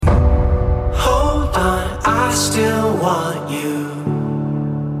I still want you.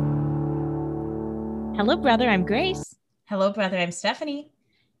 Hello, brother. I'm Grace. Hello, brother. I'm Stephanie.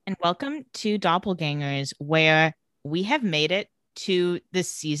 And welcome to Doppelgangers, where we have made it to the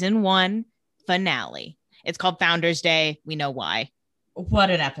season 1 finale. It's called Founders Day. We know why. What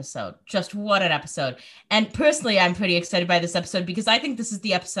an episode. Just what an episode. And personally, I'm pretty excited by this episode because I think this is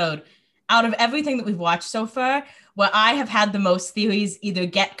the episode out of everything that we've watched so far where I have had the most theories either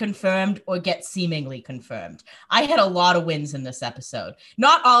get confirmed or get seemingly confirmed. I had a lot of wins in this episode.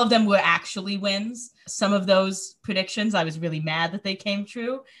 Not all of them were actually wins. Some of those predictions, I was really mad that they came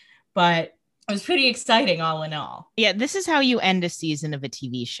true, but it was pretty exciting all in all. Yeah, this is how you end a season of a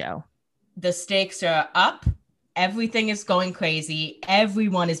TV show. The stakes are up. Everything is going crazy.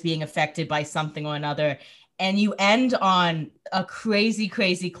 Everyone is being affected by something or another. And you end on a crazy,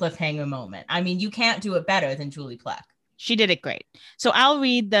 crazy cliffhanger moment. I mean, you can't do it better than Julie Plec. She did it great. So I'll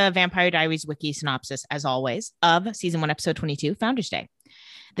read the Vampire Diaries wiki synopsis, as always, of season 1, episode 22, Founders Day.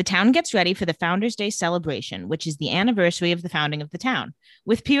 The town gets ready for the Founders Day celebration, which is the anniversary of the founding of the town.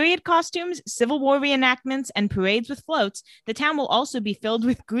 With period costumes, Civil War reenactments, and parades with floats, the town will also be filled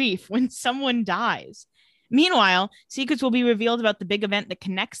with grief when someone dies. Meanwhile, secrets will be revealed about the big event that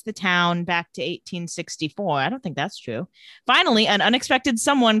connects the town back to 1864. I don't think that's true. Finally, an unexpected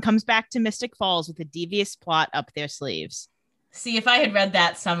someone comes back to Mystic Falls with a devious plot up their sleeves. See, if I had read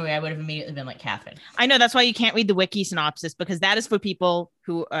that summary, I would have immediately been like Catherine. I know, that's why you can't read the wiki synopsis, because that is for people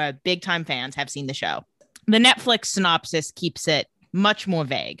who are big-time fans, have seen the show. The Netflix synopsis keeps it much more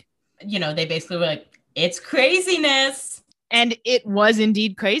vague. You know, they basically were like, it's craziness. And it was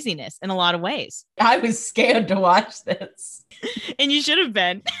indeed craziness in a lot of ways. I was scared to watch this. And you should have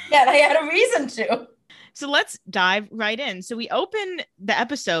been. Yeah, I had a reason to. So let's dive right in. So we open the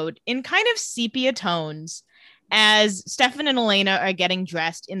episode in kind of sepia tones as Stefan and Elena are getting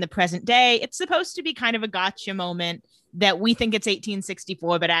dressed in the present day. It's supposed to be kind of a gotcha moment that we think it's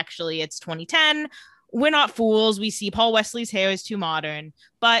 1864, but actually it's 2010. We're not fools. We see Paul Wesley's hair is too modern,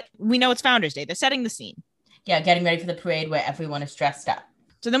 but we know it's Founders Day. They're setting the scene. Yeah, getting ready for the parade where everyone is dressed up.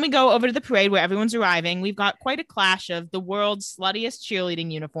 So then we go over to the parade where everyone's arriving. We've got quite a clash of the world's sluttiest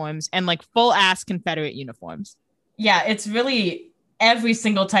cheerleading uniforms and like full ass Confederate uniforms. Yeah, it's really every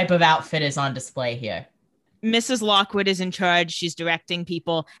single type of outfit is on display here. Mrs. Lockwood is in charge. She's directing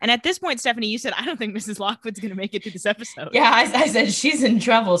people. And at this point, Stephanie, you said, I don't think Mrs. Lockwood's going to make it through this episode. Yeah, I said she's in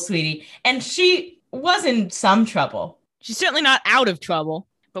trouble, sweetie. And she was in some trouble. She's certainly not out of trouble,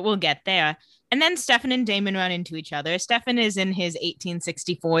 but we'll get there. And then Stefan and Damon run into each other. Stefan is in his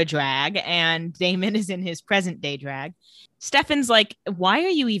 1864 drag and Damon is in his present day drag. Stefan's like, why are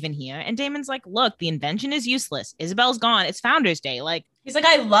you even here? And Damon's like, look, the invention is useless. Isabel's gone. It's Founders Day. Like, he's like,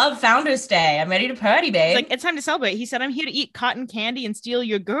 I love Founders Day. I'm ready to party, babe. Like, it's time to celebrate. He said, I'm here to eat cotton candy and steal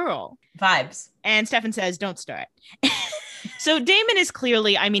your girl. Vibes. And Stefan says, don't start. So Damon is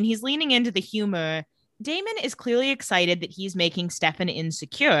clearly, I mean, he's leaning into the humor. Damon is clearly excited that he's making Stefan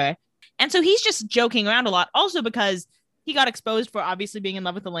insecure. And so he's just joking around a lot, also because he got exposed for obviously being in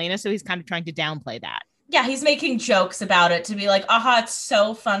love with Elena. So he's kind of trying to downplay that. Yeah, he's making jokes about it to be like, aha, it's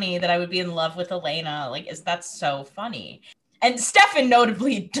so funny that I would be in love with Elena. Like, is that so funny? And Stefan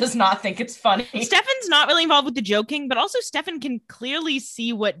notably does not think it's funny. Stefan's not really involved with the joking, but also Stefan can clearly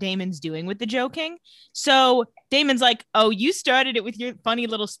see what Damon's doing with the joking. So Damon's like, oh, you started it with your funny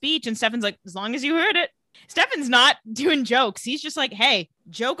little speech. And Stefan's like, as long as you heard it. Stefan's not doing jokes. He's just like, hey,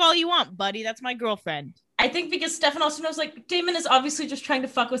 joke all you want, buddy. That's my girlfriend. I think because Stefan also knows, like, Damon is obviously just trying to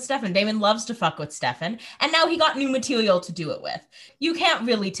fuck with Stefan. Damon loves to fuck with Stefan. And now he got new material to do it with. You can't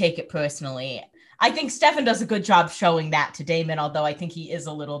really take it personally. I think Stefan does a good job showing that to Damon, although I think he is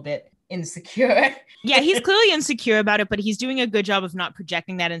a little bit insecure. Yeah, he's clearly insecure about it, but he's doing a good job of not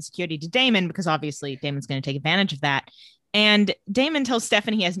projecting that insecurity to Damon because obviously Damon's going to take advantage of that. And Damon tells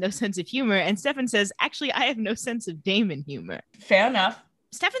Stefan he has no sense of humor. And Stefan says, actually, I have no sense of Damon humor. Fair enough.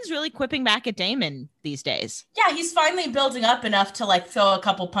 Stefan's really quipping back at Damon these days. Yeah, he's finally building up enough to like throw a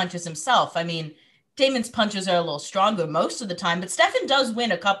couple punches himself. I mean, Damon's punches are a little stronger most of the time, but Stefan does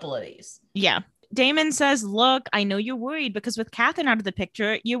win a couple of these. Yeah. Damon says, look, I know you're worried because with Catherine out of the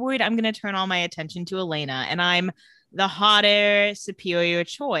picture, you're worried I'm going to turn all my attention to Elena and I'm the hotter, superior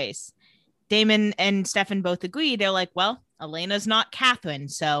choice. Damon and Stefan both agree. They're like, well, Elena's not Catherine,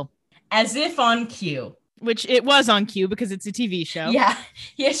 so. As if on cue. Which it was on cue because it's a TV show. Yeah,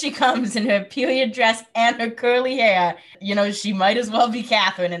 here she comes in her period dress and her curly hair. You know, she might as well be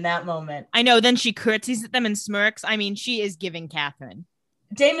Catherine in that moment. I know, then she curtsies at them and smirks. I mean, she is giving Catherine.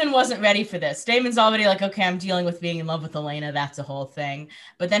 Damon wasn't ready for this. Damon's already like, okay, I'm dealing with being in love with Elena. That's a whole thing.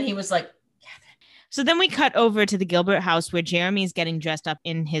 But then he was like, Catherine. So then we cut over to the Gilbert house where Jeremy's getting dressed up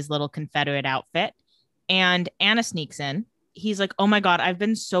in his little Confederate outfit. And Anna sneaks in. He's like, oh my God, I've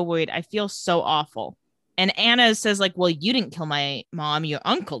been so worried. I feel so awful. And Anna says like, well, you didn't kill my mom. Your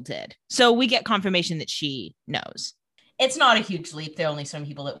uncle did. So we get confirmation that she knows. It's not a huge leap. There are only some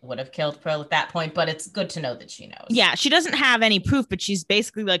people that would have killed Pearl at that point, but it's good to know that she knows. Yeah, she doesn't have any proof, but she's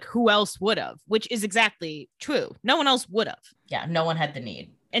basically like, who else would have? Which is exactly true. No one else would have. Yeah, no one had the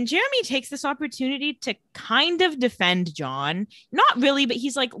need. And Jeremy takes this opportunity to kind of defend John. Not really, but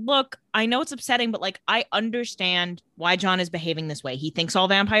he's like, look, I know it's upsetting, but like, I understand why John is behaving this way. He thinks all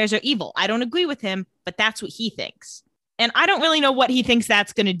vampires are evil. I don't agree with him, but that's what he thinks. And I don't really know what he thinks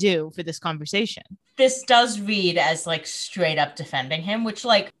that's going to do for this conversation. This does read as like straight up defending him, which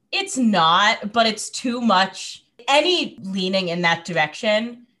like it's not, but it's too much. Any leaning in that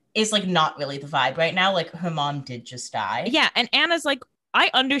direction is like not really the vibe right now. Like her mom did just die. Yeah. And Anna's like, I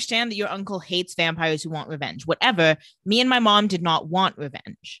understand that your uncle hates vampires who want revenge. Whatever. Me and my mom did not want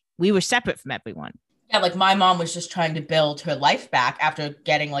revenge. We were separate from everyone. Yeah, like my mom was just trying to build her life back after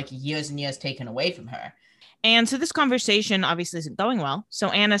getting like years and years taken away from her. And so this conversation obviously isn't going well. So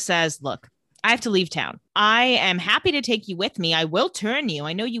Anna says, look, I have to leave town. I am happy to take you with me. I will turn you.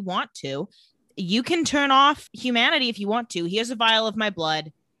 I know you want to. You can turn off humanity if you want to. Here's a vial of my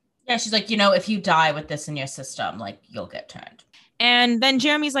blood. Yeah, she's like, you know, if you die with this in your system, like you'll get turned. And then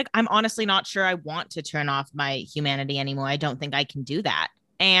Jeremy's like, I'm honestly not sure I want to turn off my humanity anymore. I don't think I can do that.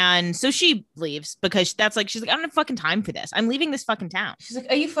 And so she leaves because that's like, she's like, I don't have fucking time for this. I'm leaving this fucking town. She's like,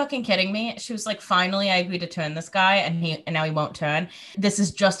 are you fucking kidding me? She was like, finally, I agreed to turn this guy and now he won't turn. This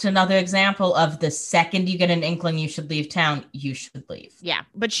is just another example of the second you get an inkling you should leave town, you should leave. Yeah.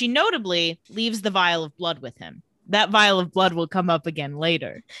 But she notably leaves the vial of blood with him. That vial of blood will come up again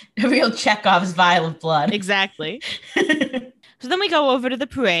later. A real Chekhov's vial of blood. Exactly. So then we go over to the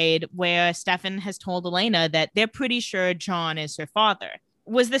parade where Stefan has told Elena that they're pretty sure John is her father.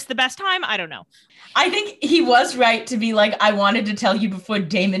 Was this the best time? I don't know. I think he was right to be like, I wanted to tell you before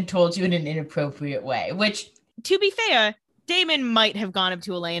Damon told you in an inappropriate way, which... To be fair, Damon might have gone up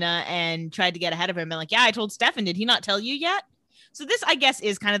to Elena and tried to get ahead of her and been like, yeah, I told Stefan. Did he not tell you yet? So this, I guess,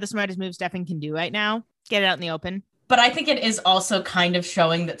 is kind of the smartest move Stefan can do right now. Get it out in the open. But I think it is also kind of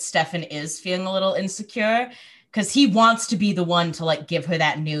showing that Stefan is feeling a little insecure because he wants to be the one to like give her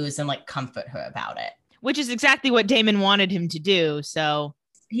that news and like comfort her about it. Which is exactly what Damon wanted him to do, so...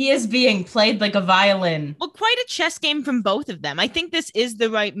 He is being played like a violin. Well, quite a chess game from both of them. I think this is the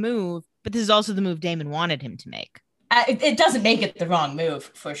right move, but this is also the move Damon wanted him to make. It doesn't make it the wrong move,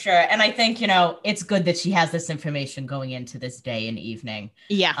 for sure. And I think, you know, it's good that she has this information going into this day and evening.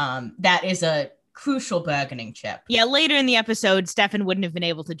 Yeah. That is a crucial bargaining chip. Yeah, later in the episode, Stefan wouldn't have been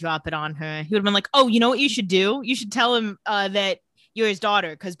able to drop it on her. He would have been like, oh, you know what you should do? You should tell him that you're his daughter,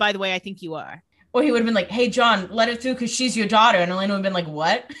 because by the way, I think you are. Or he would have been like, hey, John, let her through because she's your daughter. And Elena would have been like,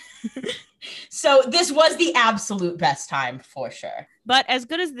 what? So this was the absolute best time for sure. But as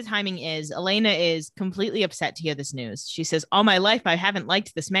good as the timing is, Elena is completely upset to hear this news. She says, all my life, I haven't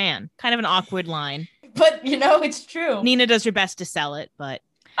liked this man. Kind of an awkward line. But, you know, it's true. Nina does her best to sell it, but...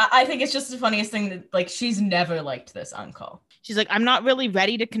 I think it's just the funniest thing that, like, she's never liked this uncle. She's like, I'm not really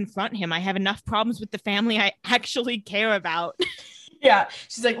ready to confront him. I have enough problems with the family I actually care about. Yeah.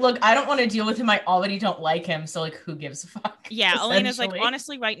 She's like, look, I don't want to deal with him. I already don't like him. So, like, who gives a fuck? Yeah. Elena's like,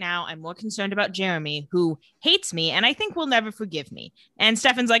 honestly, right now, I'm more concerned about Jeremy, who hates me and I think will never forgive me. And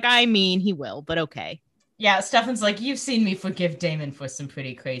Stefan's like, I mean, he will, but okay. Yeah. Stefan's like, you've seen me forgive Damon for some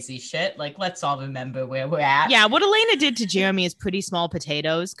pretty crazy shit. Like, let's all remember where we're at. Yeah. What Elena did to Jeremy is pretty small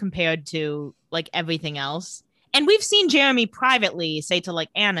potatoes compared to, like, everything else. And we've seen Jeremy privately say to, like,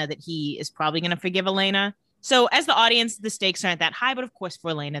 Anna that he is probably going to forgive Elena. So as the audience, the stakes aren't that high, but of course for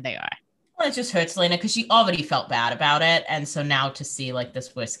Elena, they are. Well, it just hurts Elena because she already felt bad about it. And so now to see like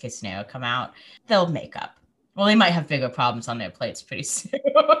this worst case scenario come out, they'll make up. Well, they might have bigger problems on their plates pretty soon.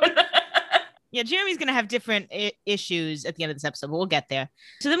 Yeah, Jeremy's going to have different issues at the end of this episode, but we'll get there.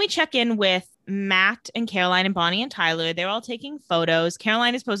 So then we check in with Matt and Caroline and Bonnie and Tyler. They're all taking photos.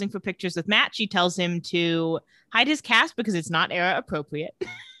 Caroline is posing for pictures with Matt. She tells him to hide his cast because it's not era appropriate.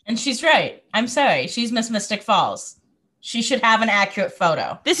 And she's right. I'm sorry. She's Miss Mystic Falls. She should have an accurate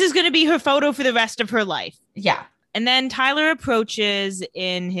photo. This is going to be her photo for the rest of her life. Yeah. And then Tyler approaches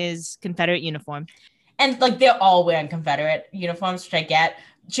in his Confederate uniform. And like they're all wearing Confederate uniforms, which I get.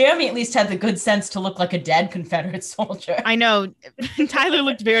 Jeremy at least had the good sense to look like a dead Confederate soldier. I know. Tyler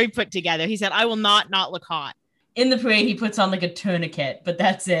looked very put together. He said, I will not look hot. In the parade, he puts on like a tourniquet, but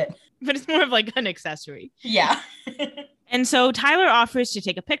that's it. But it's more of like an accessory. Yeah. And so Tyler offers to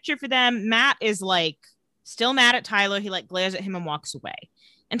take a picture for them. Matt is like still mad at Tyler. He like glares at him and walks away.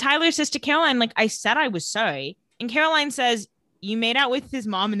 And Tyler says to Caroline, like, I said I was sorry. And Caroline says, you made out with his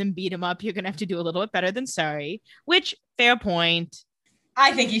mom and then beat him up. You're going to have to do a little bit better than sorry, which fair point.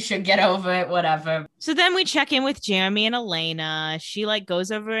 I think you should get over it, whatever. So then we check in with Jeremy and Elena. She like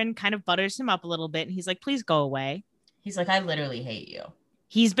goes over and kind of butters him up a little bit. And he's like, please go away. He's like, I literally hate you.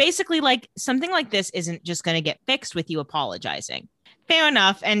 He's basically like, something like this isn't just going to get fixed with you apologizing. Fair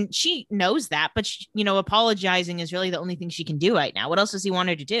enough. And she knows that, but apologizing is really the only thing she can do right now. What else does he want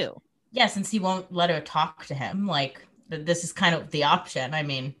her to do? Yeah, since he won't let her talk to him, like this is kind of the option. I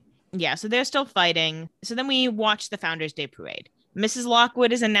mean, yeah, so they're still fighting. So then we watch the Founders Day Parade. Mrs.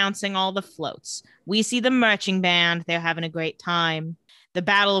 Lockwood is announcing all the floats. We see the marching band. They're having a great time. The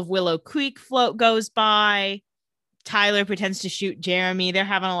Battle of Willow Creek float goes by. Tyler pretends to shoot Jeremy. They're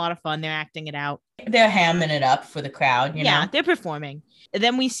having a lot of fun. They're acting it out. They're hamming it up for the crowd, you know? They're performing.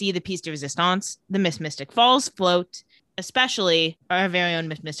 Then we see the Piece de Resistance, the Miss Mystic Falls float, especially our very own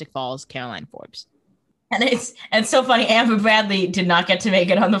Miss Mystic Falls, Caroline Forbes. And it's so funny. Amber Bradley did not get to make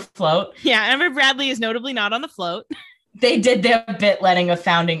it on the float. Yeah, Amber Bradley is notably not on the float. They did their bit letting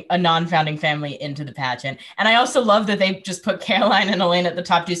a non-founding family into the pageant. And I also love that they just put Caroline and Elaine at the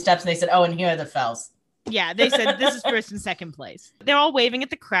top 2 steps and they said, oh, and here are the Fells. Yeah, they said this is first and second place. They're all waving at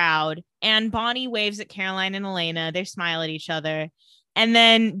the crowd, and Bonnie waves at Caroline and Elena. They smile at each other. And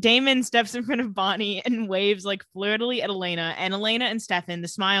then Damon steps in front of Bonnie and waves like flirtily at Elena. And Elena and Stefan, the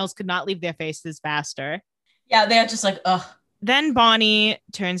smiles could not leave their faces faster. Yeah, they're just like, ugh. Then Bonnie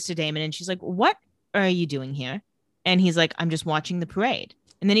turns to Damon and she's like, what are you doing here? And he's like, I'm just watching the parade.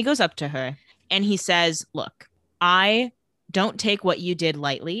 And then he goes up to her and he says, look, I don't take what you did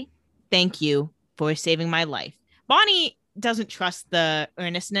lightly. Thank you for saving my life. Bonnie doesn't trust the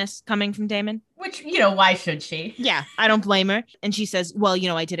earnestness coming from Damon. Which, why should she? Yeah, I don't blame her. And she says, well,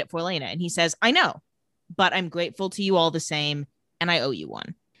 I did it for Elena. And he says, I know, but I'm grateful to you all the same. And I owe you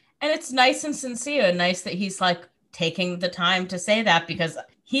one. And it's nice and sincere and nice that he's like taking the time to say that because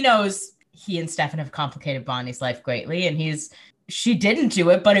he knows he and Stefan have complicated Bonnie's life greatly. And she didn't do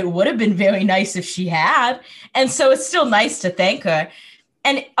it, but it would have been very nice if she had. And so it's still nice to thank her.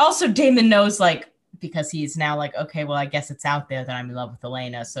 And also Damon knows because he's now like, okay, well, I guess it's out there that I'm in love with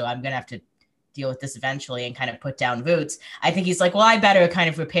Elena. So I'm going to have to deal with this eventually and kind of put down roots. I think he's like, well, I better kind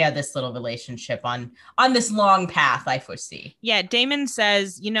of repair this little relationship on this long path I foresee. Yeah. Damon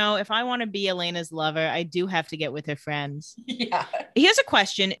says, if I want to be Elena's lover, I do have to get with her friends. Yeah. Here's a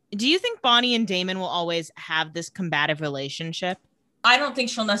question. Do you think Bonnie and Damon will always have this combative relationship? I don't think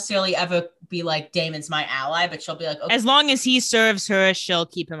she'll necessarily ever be like, Damon's my ally, but she'll be like, okay. As long as he serves her, she'll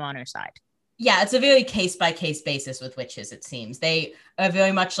keep him on her side. Yeah, it's a very case-by-case basis with witches, it seems. They are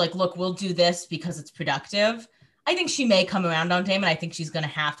very much like, look, we'll do this because it's productive. I think she may come around on Damon. I think she's going to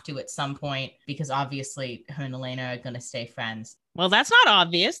have to at some point because obviously her and Elena are going to stay friends. Well, that's not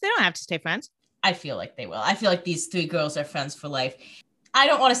obvious. They don't have to stay friends. I feel like they will. I feel like these 3 girls are friends for life. I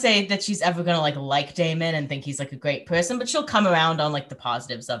don't want to say that she's ever going to like Damon and think he's like a great person, but she'll come around on like the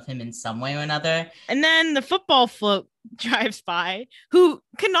positives of him in some way or another. And then the football float drives by, who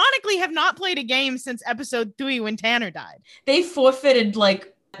canonically have not played a game since episode 3 when Tanner died. They forfeited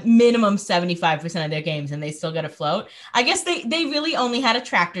like minimum 75% of their games and they still got a float. I guess they really only had a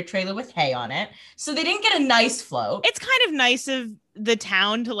tractor trailer with hay on it. So they didn't get a nice float. It's kind of nice of the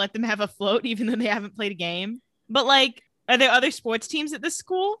town to let them have a float, even though they haven't played a game. But like, are there other sports teams at this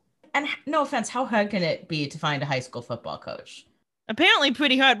school? And no offense, how hard can it be to find a high school football coach? Apparently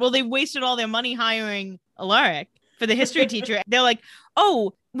pretty hard. Well, they wasted all their money hiring Alaric for the history teacher. They're like,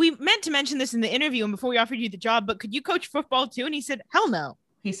 oh, we meant to mention this in the interview and before we offered you the job, but could you coach football too? And he said, hell no.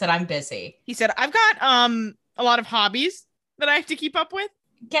 He said, I'm busy. He said, I've got a lot of hobbies that I have to keep up with.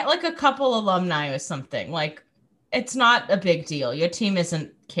 Get like a couple alumni or something. Like, it's not a big deal. Your team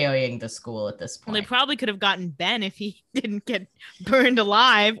isn't carrying the school at this point. Well, they probably could have gotten Ben if he didn't get burned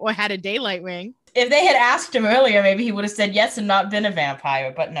alive or had a daylight ring. If they had asked him earlier, maybe he would have said yes and not been a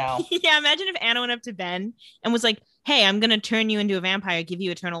vampire, but no. Yeah, imagine if Anna went up to Ben and was like, hey, I'm going to turn you into a vampire, give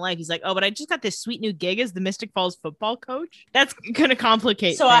you eternal life. He's like, oh, but I just got this sweet new gig as the Mystic Falls football coach. That's going to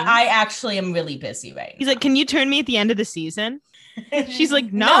complicate So things. I actually am really busy right now. He's like, can you turn me at the end of the season? She's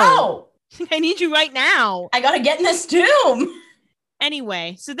like, no. No! I need you right now. I got to get in this tomb.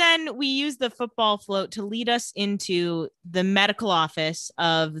 Anyway, so then we use the football float to lead us into the medical office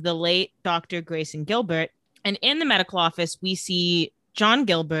of the late Dr. Grayson Gilbert. And in the medical office, we see John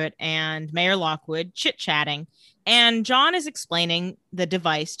Gilbert and Mayor Lockwood chit-chatting. And John is explaining the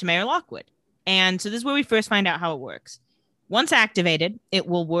device to Mayor Lockwood. And so this is where we first find out how it works. Once activated, it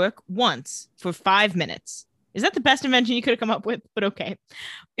will work once for 5 minutes. Is that the best invention you could have come up with? But okay.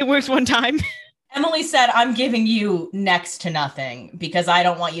 It works one time. Emily said, I'm giving you next to nothing because I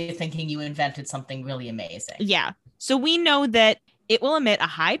don't want you thinking you invented something really amazing. Yeah. So we know that it will emit a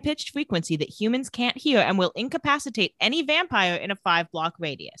high-pitched frequency that humans can't hear and will incapacitate any vampire in a 5-block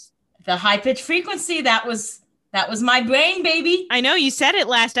radius. The high-pitched frequency, that was my brain, baby. I know, you said it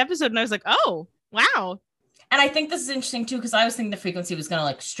last episode and I was like, oh, wow. And I think this is interesting too, because I was thinking the frequency was going to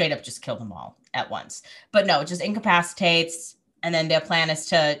like straight up just kill them all at once. But no, it just incapacitates. And then their plan is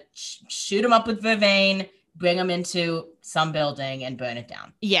to shoot them up with vervain, bring them into some building and burn it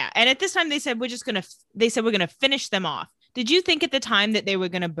down. Yeah. And at this time they said we're going to finish them off. Did you think at the time that they were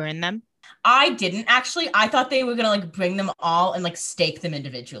going to burn them? I didn't actually. I thought they were going to like bring them all and like stake them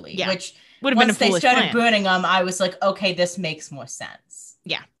individually, yeah. Which would have been a foolish once they started plan. burning them, I was like, okay, this makes more sense.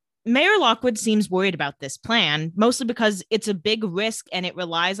 Yeah. Mayor Lockwood seems worried about this plan, mostly because it's a big risk and it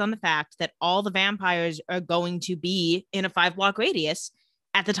relies on the fact that all the vampires are going to be in a 5-block radius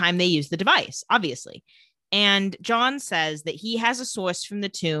at the time they use the device, obviously. And John says that he has a source from the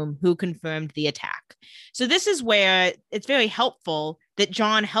tomb who confirmed the attack. So this is where it's very helpful that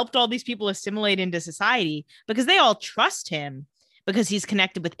John helped all these people assimilate into society because they all trust him because he's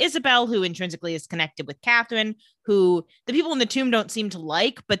connected with Isabel, who intrinsically is connected with Catherine, who the people in the tomb don't seem to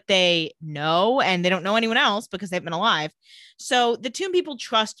like, but they know, and they don't know anyone else because they've been alive. So the tomb people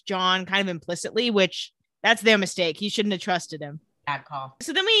trust John kind of implicitly, which that's their mistake. He shouldn't have trusted him. Bad call.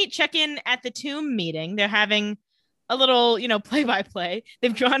 So then we check in at the tomb meeting. They're having a little, play-by-play.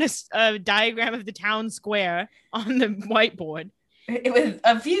 They've drawn a diagram of the town square on the whiteboard. With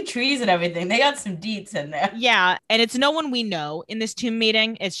a few trees and everything. They got some deets in there. Yeah, and it's no one we know in this tomb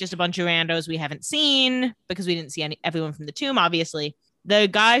meeting. It's just a bunch of randos we haven't seen because we didn't see everyone from the tomb, obviously. The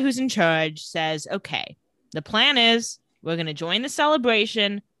guy who's in charge says, okay, the plan is we're going to join the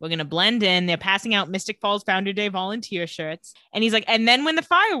celebration. We're going to blend in. They're passing out Mystic Falls Founder Day volunteer shirts. And he's like, and then when the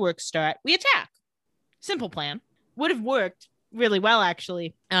fireworks start, we attack. Simple plan. Would have worked really well,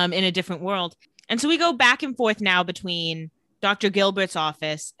 actually, in a different world. And so we go back and forth now between Dr. Gilbert's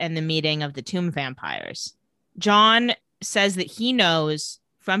office and the meeting of the tomb vampires. John says that he knows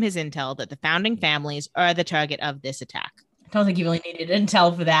from his intel that the founding families are the target of this attack. I don't think you really needed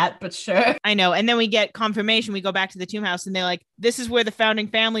intel for that, but sure. I know. And then we get confirmation. We go back to the tomb house and they're like, this is where the founding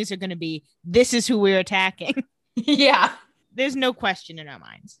families are going to be. This is who we're attacking. Yeah. There's no question in our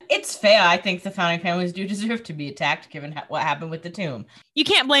minds. It's fair. I think the founding families do deserve to be attacked given what happened with the tomb. You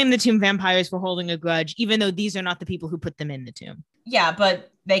can't blame the tomb vampires for holding a grudge, even though these are not the people who put them in the tomb. Yeah,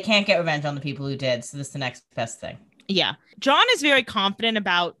 but they can't get revenge on the people who did. So this is the next best thing. Yeah. John is very confident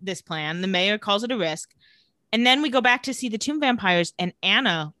about this plan. The mayor calls it a risk. And then we go back to see the tomb vampires and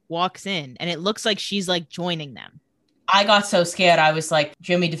Anna walks in and it looks like she's like joining them. I got so scared. I was like,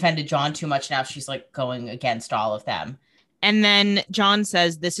 Jimmy defended John too much. Now she's like going against all of them. And then John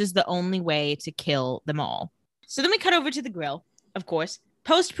says this is the only way to kill them all. So then we cut over to the grill, of course.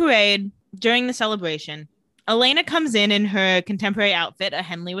 Post-parade, during the celebration, Elena comes in her contemporary outfit, a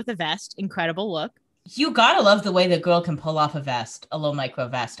Henley with a vest. Incredible look. You gotta love the way the girl can pull off a vest, a low micro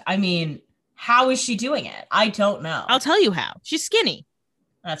vest. I mean, how is she doing it? I don't know. I'll tell you how. She's skinny.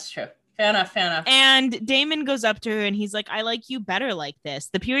 That's true. Fair enough. And Damon goes up to her and he's like, I like you better like this.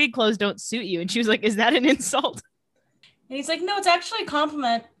 The period clothes don't suit you. And she was like, is that an insult? And he's like, no, it's actually a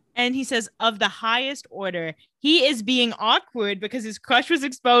compliment. And he says, of the highest order. He is being awkward because his crush was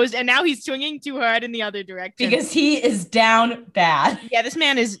exposed and now he's swinging too hard in the other direction. Because he is down bad. Yeah, this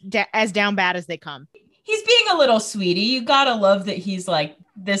man is as down bad as they come. He's being a little sweetie. You gotta love that he's like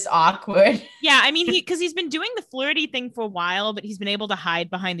this awkward. Yeah, I mean, because he's been doing the flirty thing for a while, but he's been able to hide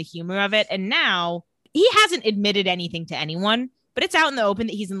behind the humor of it. And now he hasn't admitted anything to anyone, but it's out in the open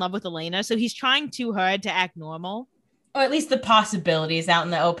that he's in love with Elena. So he's trying too hard to act normal. Or at least the possibility is out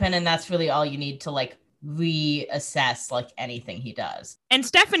in the open, and that's really all you need to like reassess like anything he does. And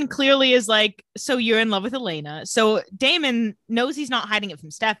Stefan clearly is like, so you're in love with Elena. So Damon knows he's not hiding it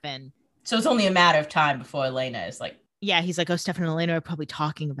from Stefan. So it's only a matter of time before Elena is like, yeah, he's like, oh, Stefan and Elena are probably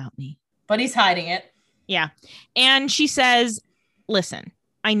talking about me. But he's hiding it. Yeah. And she says, listen,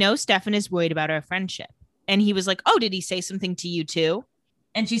 I know Stefan is worried about our friendship. And he was like, oh, did he say something to you too?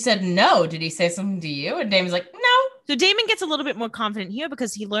 And she said, no. Did he say something to you? And Damon's like, no. So Damon gets a little bit more confident here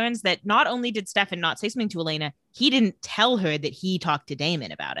because he learns that not only did Stefan not say something to Elena, he didn't tell her that he talked to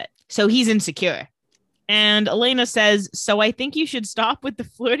Damon about it. So he's insecure. And Elena says, so I think you should stop with the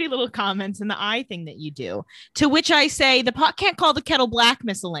flirty little comments and the eye thing that you do. To which I say, the pot can't call the kettle black,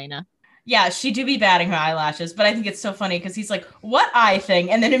 Miss Elena. Yeah, she do be batting her eyelashes, but I think it's so funny because he's like, what eye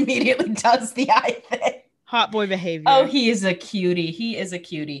thing? And then immediately does the eye thing. Hot boy behavior. Oh, he is a cutie. He is a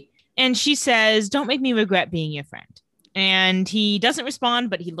cutie. And she says, don't make me regret being your friend. And he doesn't respond,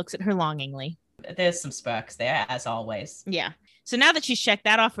 but he looks at her longingly. There's some sparks there, as always. Yeah. So now that she's checked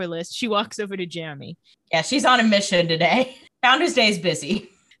that off her list, she walks over to Jeremy. Yeah, she's on a mission today. Founders Day is busy.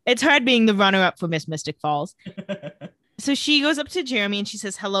 It's hard being the runner-up for Miss Mystic Falls. So she goes up to Jeremy and she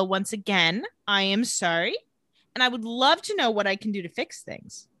says, hello once again. I am sorry. And I would love to know what I can do to fix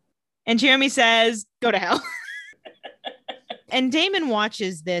things. And Jeremy says, go to hell. And Damon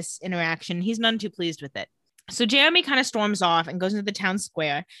watches this interaction. He's none too pleased with it. So Jeremy kind of storms off and goes into the town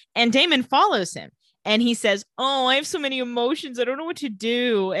square. And Damon follows him. And he says, oh, I have so many emotions. I don't know what to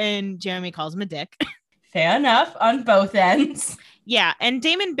do. And Jeremy calls him a dick. Fair enough on both ends. Yeah. And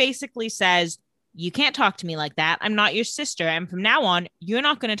Damon basically says, you can't talk to me like that. I'm not your sister. And from now on, you're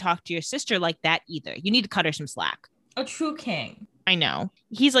not going to talk to your sister like that either. You need to cut her some slack. A true king. I know.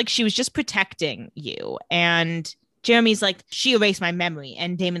 He's like, she was just protecting you. And Jeremy's like, she erased my memory.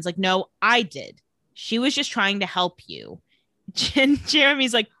 And Damon's like, no, I did. She was just trying to help you. And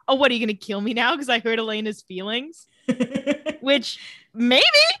Jeremy's like, oh, what, are you going to kill me now? Because I hurt Elena's feelings? Which, maybe.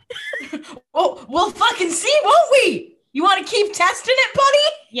 Oh, we'll fucking see, won't we? You want to keep testing it,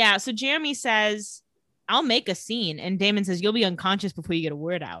 buddy? Yeah, so Jeremy says, I'll make a scene. And Damon says, you'll be unconscious before you get a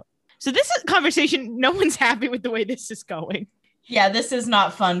word out. So this is conversation. No one's happy with the way this is going. Yeah, this is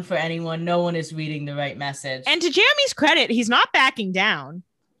not fun for anyone. No one is reading the right message. And to Jeremy's credit, he's not backing down.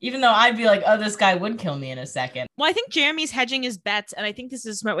 Even though I'd be like, oh, this guy would kill me in a second. Well, I think Jeremy's hedging his bets. And I think this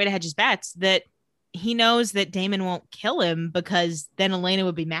is a smart way to hedge his bets, that he knows that Damon won't kill him because then Elena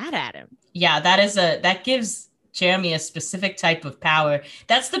would be mad at him. Yeah, that gives Jeremy a specific type of power.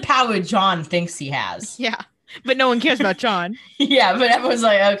 That's the power John thinks he has. Yeah, but no one cares about John. Yeah, but everyone's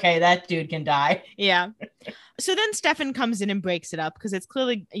like, okay, that dude can die. Yeah. So then Stefan comes in and breaks it up because it's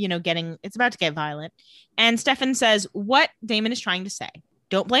clearly, it's about to get violent. And Stefan says what Damon is trying to say.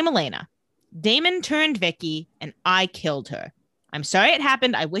 Don't blame Elena. Damon turned Vicky and I killed her. I'm sorry it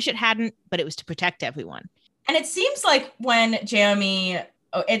happened. I wish it hadn't, but it was to protect everyone. And it seems like when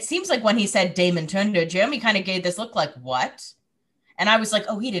he said Damon turned her, Jeremy kind of gave this look like, what? And I was like,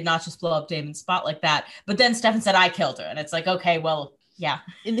 oh, he did not just blow up Damon's spot like that. But then Stefan said, I killed her. And it's like, okay, well, yeah.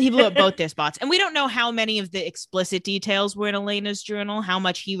 He blew up both their spots. And we don't know how many of the explicit details were in Elena's journal, how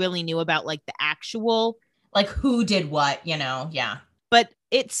much he really knew about like the actual. Like who did what, yeah. But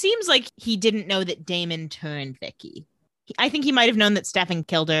it seems like he didn't know that Damon turned Vicky. I think he might have known that Stefan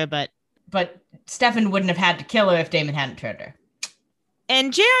killed her, but Stefan wouldn't have had to kill her if Damon hadn't turned her.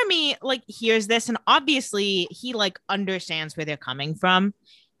 And Jeremy hears this, and obviously he understands where they're coming from,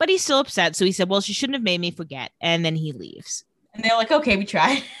 but he's still upset. So he said, well, she shouldn't have made me forget. And then he leaves. And they're like, okay, we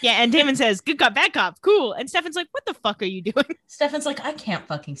tried. Yeah. And Damon says, good cop, bad cop. Cool. And Stefan's like, what the fuck are you doing? Stefan's like, I can't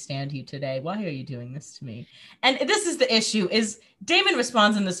fucking stand you today. Why are you doing this to me? And this is the issue, is Damon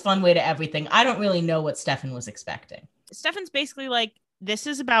responds in this fun way to everything. I don't really know what Stefan was expecting. Stefan's basically like, this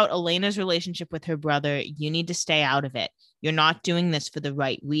is about Elena's relationship with her brother. You need to stay out of it. You're not doing this for the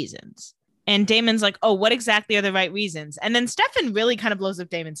right reasons. And Damon's like, oh, what exactly are the right reasons? And then Stefan really kind of blows up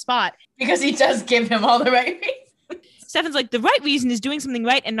Damon's spot. Because he does give him all the right reasons. Stefan's like, the right reason is doing something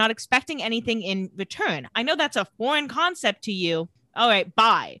right and not expecting anything in return. I know that's a foreign concept to you. All right,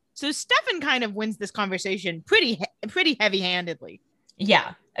 bye. So Stefan kind of wins this conversation pretty heavy-handedly.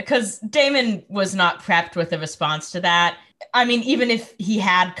 Yeah, because Damon was not prepped with a response to that. I mean, even if he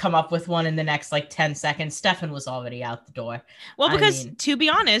had come up with one in the next 10 seconds, Stefan was already out the door. Well, because to be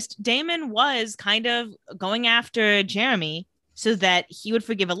honest, Damon was kind of going after Jeremy so that he would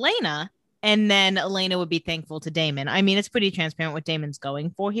forgive Elena, and then Elena would be thankful to Damon. I mean, it's pretty transparent what Damon's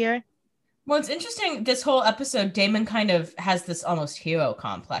going for here. Well, it's interesting, this whole episode, Damon kind of has this almost hero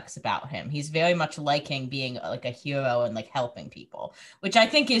complex about him. He's very much liking being a hero and helping people, which I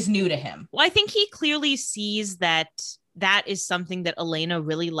think is new to him. Well, I think he clearly sees that is something that Elena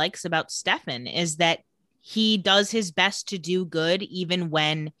really likes about Stefan, is that he does his best to do good even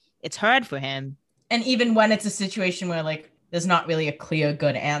when it's hard for him. And even when it's a situation where there's not really a clear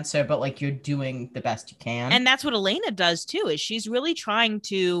good answer, but you're doing the best you can. And that's what Elena does too, is she's really trying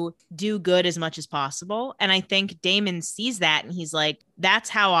to do good as much as possible. And I think Damon sees that and he's like, that's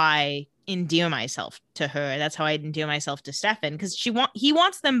how I endear myself to her. That's how I endear myself to Stefan, because he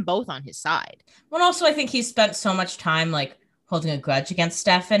wants them both on his side. Well, also I think he spent so much time holding a grudge against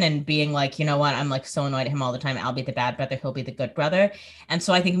Stefan and being like, you know what, I'm so annoyed at him all the time. I'll be the bad brother, he'll be the good brother. And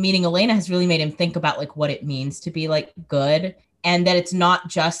so I think meeting Elena has really made him think about what it means to be good, and that it's not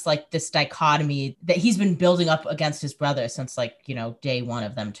just this dichotomy that he's been building up against his brother since day one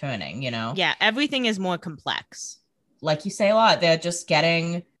of them turning, Yeah, everything is more complex. Like you say a lot, they're just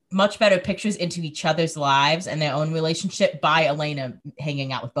getting much better pictures into each other's lives and their own relationship by Elena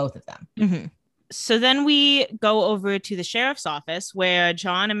hanging out with both of them. Mm-hmm. So then we go over to the sheriff's office where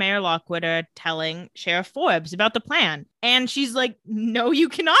John and Mayor Lockwood are telling Sheriff Forbes about the plan. And she's like, no, you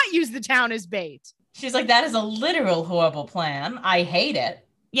cannot use the town as bait. She's like, that is a literal horrible plan. I hate it.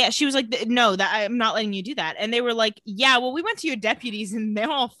 Yeah, she was like, no, that I'm not letting you do that. And they were like, yeah, well, we went to your deputies and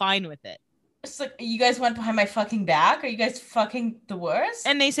they're all fine with it. It's like, you guys went behind my fucking back? Are you guys fucking the worst?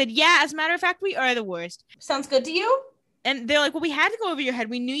 And they said, yeah, as a matter of fact, we are the worst. Sounds good to you? And they're like, well, we had to go over your head.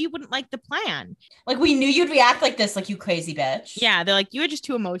 We knew you wouldn't like the plan. Like, we knew you'd react like this, like, you crazy bitch. Yeah, they're like, you were just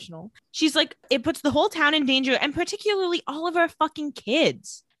too emotional. She's like, it puts the whole town in danger, and particularly all of our fucking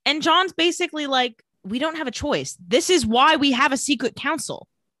kids. And John's basically like, we don't have a choice. This is why we have a secret council,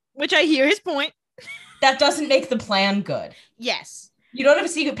 which I hear his point. That doesn't make the plan good. Yes. You don't have a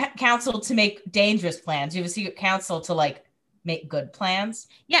secret council to make dangerous plans. You have a secret council to, like, make good plans.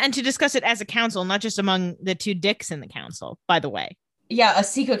 Yeah, and to discuss it as a council, not just among the two dicks in the council, by the way. Yeah, a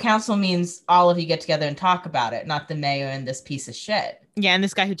secret council means all of you get together and talk about it, not the mayor and this piece of shit. Yeah, and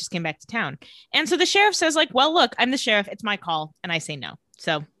this guy who just came back to town. And so the sheriff says, like, well, look, I'm the sheriff. It's my call. And I say no.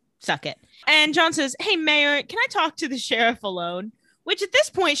 So suck it. And John says, hey, Mayor, can I talk to the sheriff alone? Which at this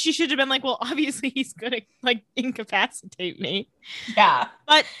point, she should have been like, well, obviously he's going to like incapacitate me. Yeah.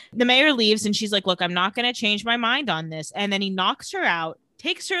 But the mayor leaves and she's like, look, I'm not going to change my mind on this. And then he knocks her out,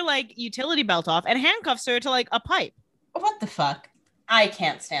 takes her like utility belt off and handcuffs her to like a pipe. What the fuck? I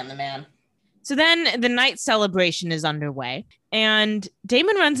can't stand the man. So then the night celebration is underway and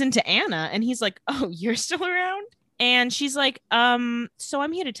Damon runs into Anna and he's like, oh, you're still around? And she's like, so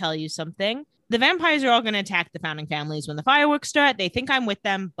I'm here to tell you something. The vampires are all going to attack the founding families when the fireworks start. They think I'm with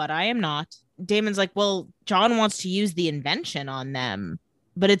them, but I am not. Damon's like, well, John wants to use the invention on them,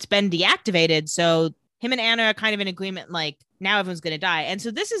 but it's been deactivated. So him and Anna are kind of in agreement, like, now everyone's going to die. And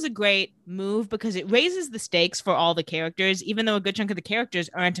so this is a great move because it raises the stakes for all the characters. Even though a good chunk of the characters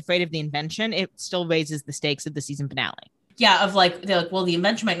aren't afraid of the invention, it still raises the stakes of the season finale. Yeah, of like, they're like, well, the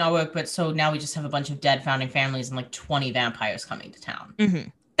invention might not work, but so now we just have a bunch of dead founding families and like 20 vampires coming to town. Mm-hmm.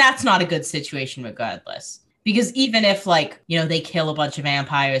 That's not a good situation regardless. Because even if, like, you know, they kill a bunch of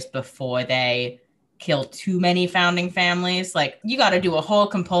vampires before they kill too many founding families, like, you got to do a whole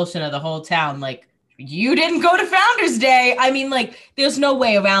compulsion of the whole town. Like, you didn't go to Founders Day. I mean, like, there's no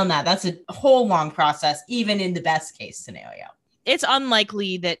way around that. That's a whole long process, even in the best case scenario. It's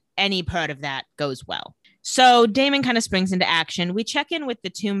unlikely that any part of that goes well. So Damon kind of springs into action. We check in with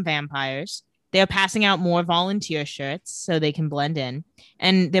the tomb vampires. They're passing out more volunteer shirts so they can blend in.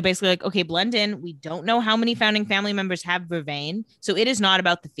 And they're basically like, okay, blend in. We don't know how many founding family members have vervain. So it is not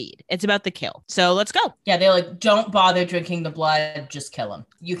about the feed. It's about the kill. So let's go. Yeah, they're like, don't bother drinking the blood. Just kill them.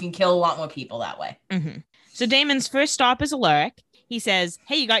 You can kill a lot more people that way. Mm-hmm. So Damon's first stop is Alaric. He says,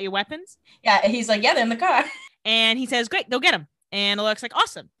 hey, you got your weapons? Yeah, he's like, yeah, they're in the car. And he says, great, go get them. And Alaric's like,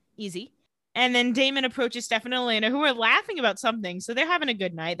 awesome, easy. And then Damon approaches Stefan and Elena, who are laughing about something. So they're having a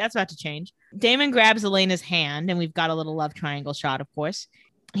good night. That's about to change. Damon grabs Elena's hand, and we've got a little love triangle shot, of course.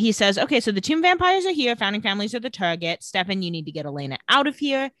 He says, okay, so the tomb vampires are here. Founding families are the target. Stefan, you need to get Elena out of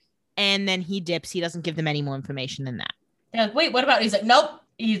here. And then he dips. He doesn't give them any more information than that. They're like, wait, what about? He's like, nope.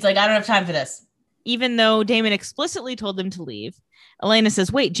 He's like, I don't have time for this. Even though Damon explicitly told them to leave, Elena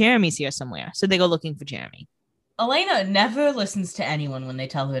says, wait, Jeremy's here somewhere. So they go looking for Jeremy. Elena never listens to anyone when they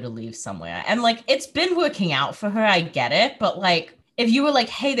tell her to leave somewhere. And, like, it's been working out for her. I get it. But, like, if you were like,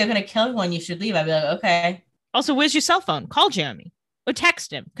 hey, they're going to kill one, you should leave. I'd be like, okay. Also, where's your cell phone? Call Jeremy or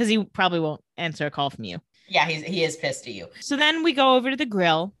text him because he probably won't answer a call from you. Yeah, he is pissed at you. So then we go over to the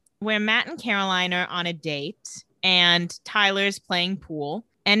grill where Matt and Caroline are on a date and Tyler's playing pool.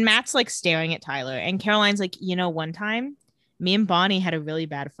 And Matt's, like, staring at Tyler. And Caroline's like, you know, one time me and Bonnie had a really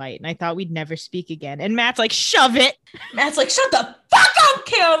bad fight and I thought we'd never speak again. And Matt's like, shove it. Matt's like, shut the fuck up,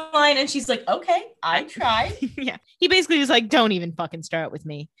 Caroline. And she's like, okay, I tried. Yeah. He basically was like, don't even fucking start with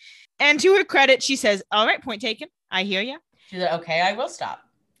me. And to her credit, she says, all right, point taken. I hear you. She's like, okay, I will stop.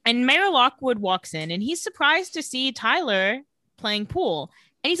 And Mayor Lockwood walks in and he's surprised to see Tyler playing pool.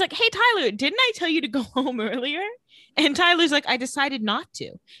 And he's like, hey, Tyler, didn't I tell you to go home earlier? And Tyler's like, I decided not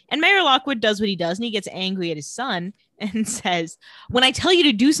to. And Mayor Lockwood does what he does and he gets angry at his son and says, when I tell you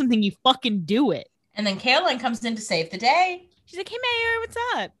to do something, you fucking do it. And then Caroline comes in to save the day. She's like, hey, Mayor, what's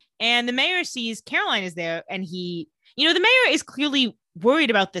up? And the mayor sees Caroline is there and he, you know, the mayor is clearly worried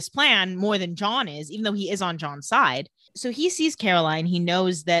about this plan more than John is, even though he is on John's side. So he sees Caroline. He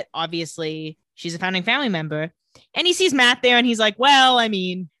knows that obviously she's a founding family member. And he sees Matt there and he's like, well, I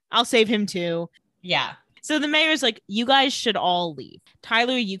mean, I'll save him too. Yeah. So the mayor's like, you guys should all leave.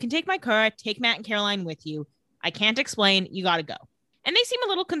 Tyler, you can take my car, take Matt and Caroline with you. I can't explain. You got to go. And they seem a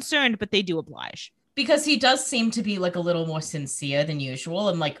little concerned, but they do oblige. Because he does seem to be like a little more sincere than usual.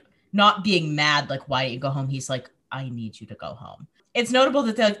 And like not being mad, like, why don't you go home? He's like, I need you to go home. It's notable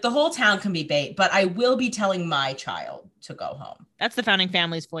that like, the whole town can be bait, but I will be telling my child to go home. That's the founding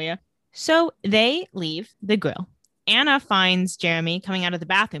families for you. So they leave the grill. Anna finds Jeremy coming out of the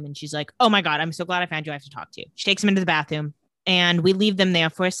bathroom and she's like, oh my God, I'm so glad I found you. I have to talk to you. She takes him into the bathroom and we leave them there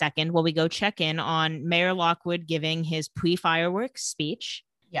for a second while we go check in on Mayor Lockwood giving his pre-fireworks speech.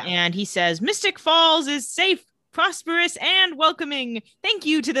 Yeah. And he says, Mystic Falls is safe, prosperous, and welcoming. Thank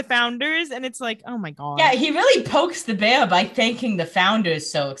you to the founders. And it's like, oh my God. Yeah, he really pokes the bear by thanking the founders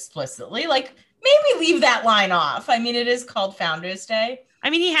so explicitly. Like, maybe leave that line off. I mean, it is called Founders Day. I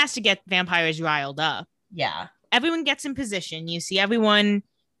mean, he has to get vampires riled up. Yeah. Everyone gets in position. You see everyone,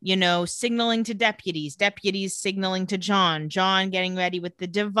 signaling to deputies signaling to John getting ready with the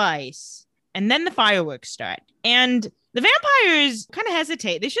device. And then the fireworks start. And the vampires kind of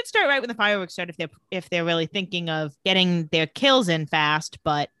hesitate. They should start right when the fireworks start if they're really thinking of getting their kills in fast,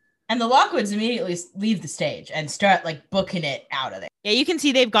 and the Lockwoods immediately leave the stage and start like booking it out of there. Yeah, you can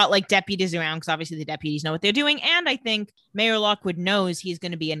see they've got like deputies around because obviously the deputies know what they're doing. And I think Mayor Lockwood knows he's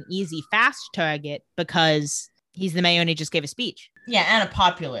going to be an easy, fast target because he's the mayor and he just gave a speech. Yeah, and a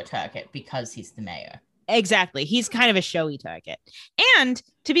popular target because he's the mayor. Exactly. He's kind of a showy target. And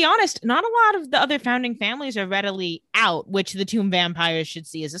to be honest, not a lot of the other founding families are readily out, which the tomb vampires should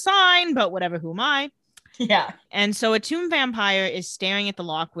see as a sign, but whatever, who am I? Yeah. And so a tomb vampire is staring at the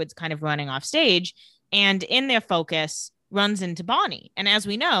Lockwoods kind of running off stage and in their focus runs into Bonnie. And as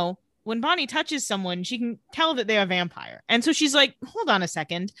we know, when Bonnie touches someone, she can tell that they're a vampire. And so she's like, hold on a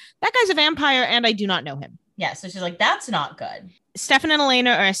second. That guy's a vampire and I do not know him. Yeah, so she's like, that's not good. Stefan and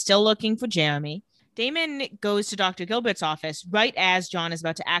Elena are still looking for Jeremy. Damon goes to Dr. Gilbert's office right as John is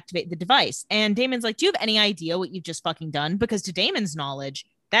about to activate the device. And Damon's like, do you have any idea what you've just fucking done? Because to Damon's knowledge,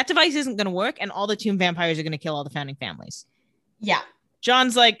 that device isn't going to work and all the tomb vampires are going to kill all the founding families. Yeah.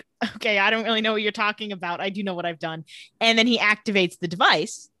 John's like, okay, I don't really know what you're talking about. I do know what I've done. And then he activates the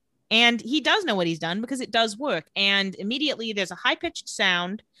device and he does know what he's done because it does work. And immediately there's a high-pitched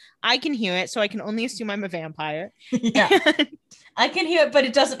sound. I can hear it, so I can only assume I'm a vampire. Yeah. I can hear it, but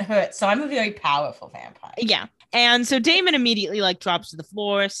it doesn't hurt. So I'm a very powerful vampire. Yeah. And so Damon immediately drops to the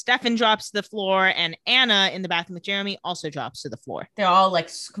floor. Stefan drops to the floor. And Anna in the bathroom with Jeremy also drops to the floor. They're all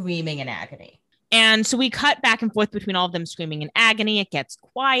screaming in agony. And so we cut back and forth between all of them screaming in agony. It gets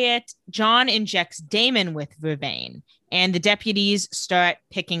quiet. John injects Damon with vervain. And the deputies start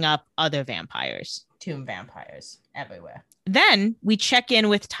picking up other vampires. Tomb vampires everywhere. Then we check in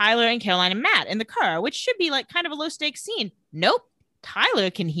with Tyler and Caroline and Matt in the car, which should be kind of a low stakes scene. Nope. Tyler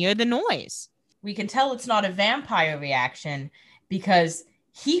can hear the noise. We can tell it's not a vampire reaction because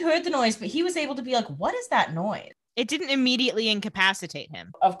he heard the noise, but he was able to be like, what is that noise? It didn't immediately incapacitate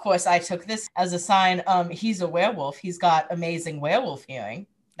him. Of course, I took this as a sign. He's a werewolf. He's got amazing werewolf hearing.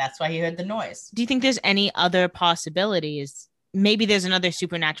 That's why he heard the noise. Do you think there's any other possibilities? Maybe there's another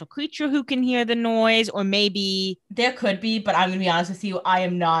supernatural creature who can hear the noise, or maybe... There could be, but I'm going to be honest with you. I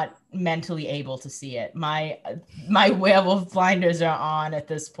am not mentally able to see it. My werewolf blinders are on at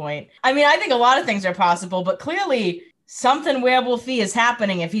this point. I mean, I think a lot of things are possible, but clearly something werewolfy is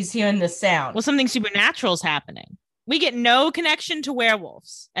happening if he's hearing this sound. Well, something supernatural is happening. We get no connection to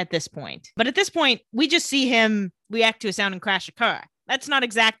werewolves at this point. But at this point, we just see him react to a sound and crash a car. That's not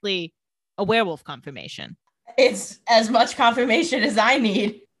exactly a werewolf confirmation. It's as much confirmation as I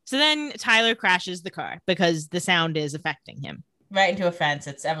need. So then Tyler crashes the car because the sound is affecting him. Right into a fence.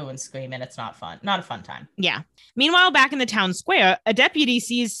 It's everyone's screaming. It's not fun. Not a fun time. Yeah. Meanwhile, back in the town square, a deputy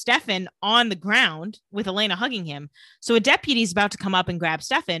sees Stefan on the ground with Elena hugging him. So a deputy is about to come up and grab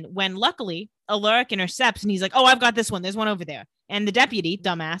Stefan when luckily Alaric intercepts and he's like, oh, I've got this one. There's one over there. And the deputy,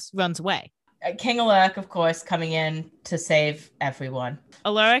 dumbass, runs away. King Alaric, of course, coming in to save everyone.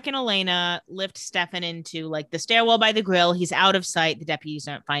 Alaric and Elena lift Stefan into the stairwell by the grill. He's out of sight. The deputies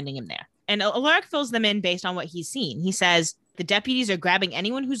aren't finding him there. And Alaric fills them in based on what he's seen. He says the deputies are grabbing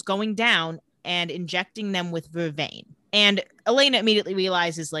anyone who's going down and injecting them with vervain. And Elena immediately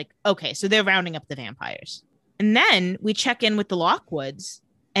realizes okay, so they're rounding up the vampires. And then we check in with the Lockwoods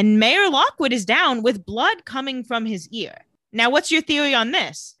and Mayor Lockwood is down with blood coming from his ear. Now, what's your theory on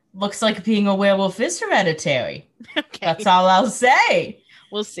this? Looks like being a werewolf is hereditary. Okay. That's all I'll say.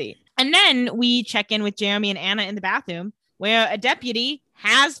 We'll see. And then we check in with Jeremy and Anna in the bathroom where a deputy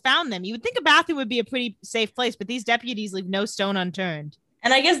has found them. You would think a bathroom would be a pretty safe place, but these deputies leave no stone unturned.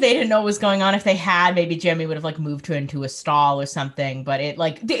 And I guess they didn't know what was going on. If they had, maybe Jeremy would have moved her into a stall or something. But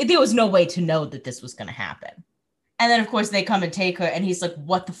there was no way to know that this was going to happen. And then, of course, they come and take her. And he's like,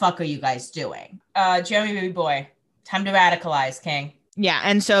 what the fuck are you guys doing? Jeremy, baby boy, time to radicalize, King. Yeah.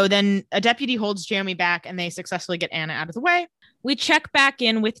 And so then a deputy holds Jeremy back and they successfully get Anna out of the way. We check back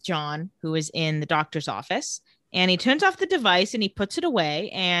in with John, who is in the doctor's office, and he turns off the device and he puts it away.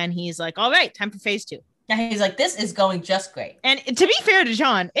 And he's like, all right, time for phase 2. And he's like, this is going just great. And to be fair to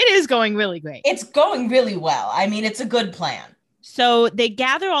John, it is going really great. It's going really well. I mean, it's a good plan. So they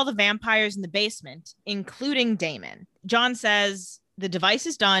gather all the vampires in the basement, including Damon. John says the device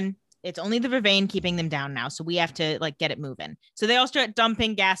is done. It's only the vervain keeping them down now. So we have to like get it moving. So they all start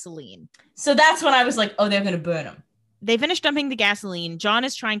dumping gasoline. So that's when I was like, oh, they're going to burn him. They finish dumping the gasoline. John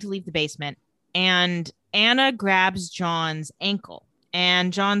is trying to leave the basement and Anna grabs John's ankle.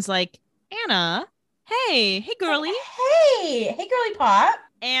 And John's like, Anna, hey girly. Hey girly pop.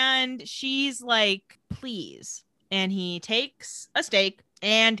 And she's like, please. And he takes a stake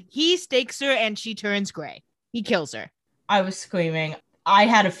and he stakes her and she turns gray. He kills her. I was screaming. I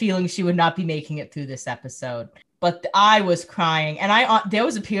had a feeling she would not be making it through this episode, but I was crying. And there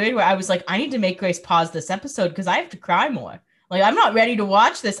was a period where I was like, I need to make Grace pause this episode because I have to cry more. Like, I'm not ready to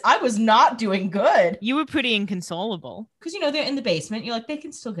watch this. I was not doing good. You were pretty inconsolable. Because, they're in the basement. You're like, they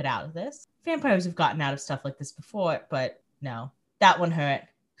can still get out of this. Vampires have gotten out of stuff like this before, but no, that one hurt.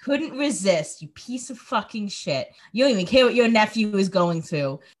 Couldn't resist, you piece of fucking shit. You don't even care what your nephew is going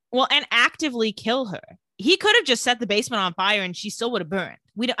through. Well, and actively kill her. He could have just set the basement on fire and she still would have burned.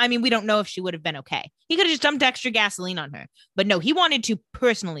 We don't know if she would have been okay. He could have just dumped extra gasoline on her. But no, he wanted to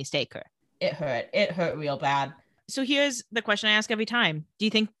personally stake her. It hurt. It hurt real bad. So here's the question I ask every time. Do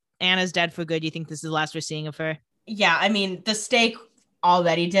you think Anna's dead for good? Do you think this is the last we're seeing of her? Yeah, I mean, the stake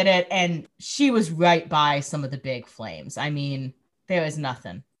already did it. And she was right by some of the big flames. I mean, there is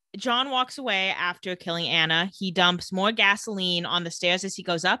nothing. John walks away after killing Anna. He dumps more gasoline on the stairs as he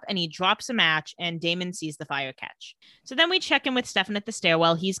goes up and he drops a match and Damon sees the fire catch. So then we check in with Stefan at the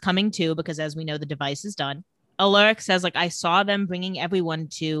stairwell. He's coming too because as we know, the device is done. Alaric says, I saw them bringing everyone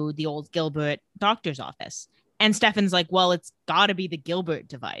to the old Gilbert doctor's office. And Stefan's like, well, it's got to be the Gilbert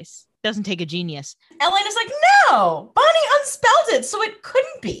device. Doesn't take a genius. Elena's like, no, Bonnie unspelled it, so it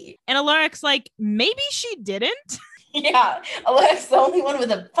couldn't be. And Alaric's like, maybe she didn't. Yeah, Alaric's the only one with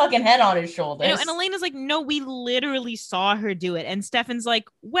a fucking head on his shoulders. And Elena's like, no, we literally saw her do it. And Stefan's like,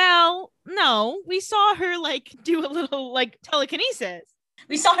 well, no, we saw her like do a little like telekinesis.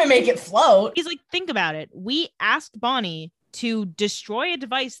 We saw her make it float. He's like, think about it. We asked Bonnie to destroy a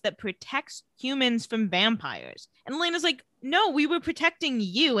device that protects humans from vampires. And Elena's like, no, we were protecting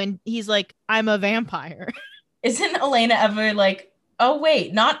you. And he's like, I'm a vampire. Isn't Elena ever like, oh,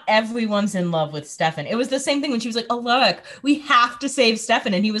 wait, not everyone's in love with Stefan. It was the same thing when she was like, Alaric, we have to save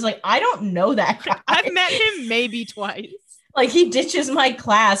Stefan. And he was like, I don't know that guy. I've met him maybe twice. Like, he ditches my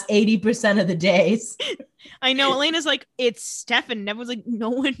class 80% of the days. I know. Elena's like, it's Stefan. And everyone's like,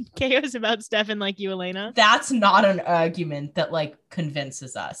 no one cares about Stefan like you, Elena. That's not an argument that, like,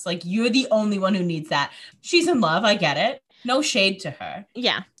 convinces us. Like, you're the only one who needs that. She's in love. I get it. No shade to her.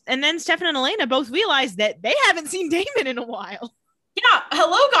 Yeah. And then Stefan and Elena both realize that they haven't seen Damon in a while. Yeah,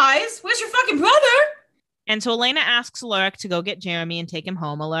 hello guys. Where's your fucking brother? And so Elena asks Alaric to go get Jeremy and take him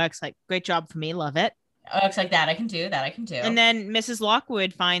home. Alaric's like, great job for me, love it. Alaric's like, that I can do. And then Mrs.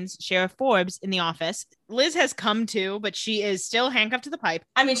 Lockwood finds Sheriff Forbes in the office. Liz has come to, but she is still handcuffed to the pipe.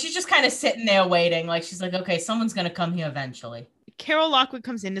 I mean, she's just kind of sitting there waiting. Like, she's like, okay, someone's gonna come here eventually. Carol Lockwood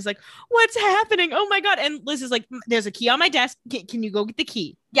comes in and is like, what's happening? Oh my God. And Liz is like, there's a key on my desk. Can you go get the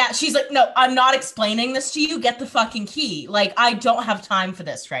key? Yeah, she's like, no, I'm not explaining this to you. Get the fucking key. Like, I don't have time for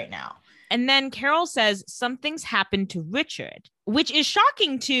this right now. And then Carol says something's happened to Richard, which is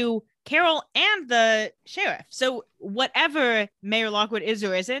shocking to Carol and the sheriff. So whatever Mayor Lockwood is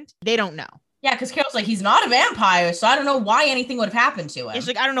or isn't, they don't know. Yeah, because Carol's like, he's not a vampire, so I don't know why anything would have happened to him. It's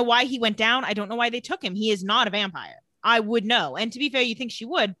like, I don't know why he went down. I don't know why they took him. He is not a vampire. I would know. And to be fair, you think she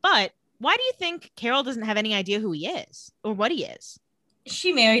would, but why do you think Carol doesn't have any idea who he is or what he is?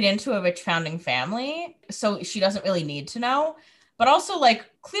 She married into a rich founding family, so she doesn't really need to know. But also, like,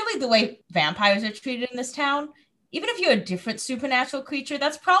 clearly the way vampires are treated in this town, even if you're a different supernatural creature,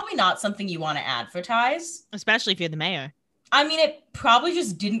 that's probably not something you want to advertise. Especially if you're the mayor. I mean, it probably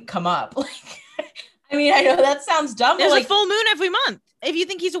just didn't come up. Like, I mean, I know that sounds dumb. There's but like, a full moon every month. If you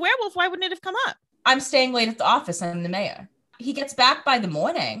think he's a werewolf, why wouldn't it have come up? I'm staying late at the office. I'm the mayor. He gets back by the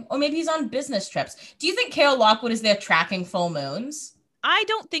morning, or maybe he's on business trips. Do you think Carol Lockwood is there tracking full moons? I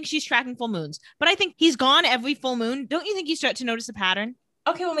don't think she's tracking full moons, but I think he's gone every full moon. Don't you think you start to notice a pattern?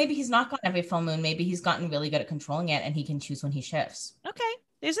 Okay, well, maybe he's not gone every full moon. Maybe he's gotten really good at controlling it and he can choose when he shifts. Okay,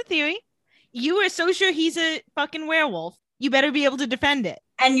 there's a theory. You are so sure he's a fucking werewolf. You better be able to defend it.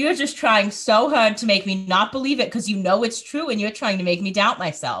 And you're just trying so hard to make me not believe it because you know it's true and you're trying to make me doubt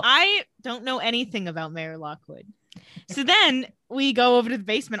myself. I don't know anything about Mayor Lockwood. So then we go over to the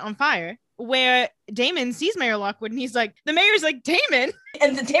basement on fire where Damon sees Mayor Lockwood and he's like, the mayor's like, Damon.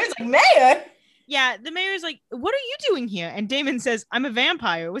 And the Damon's like, Mayor? Yeah, the mayor's like, what are you doing here? And Damon says, I'm a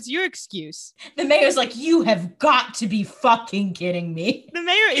vampire. What's your excuse? The mayor's like, you have got to be fucking kidding me. The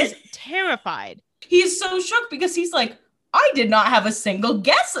mayor is terrified. He's so shook because he's like, I did not have a single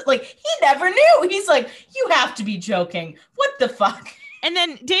guess. Like, he never knew. He's like, you have to be joking. What the fuck? And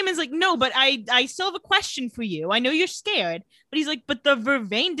then Damon's like, no, but I still have a question for you. I know you're scared. But he's like, but the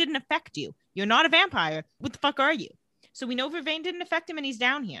vervain didn't affect you. You're not a vampire. What the fuck are you? So we know vervain didn't affect him and he's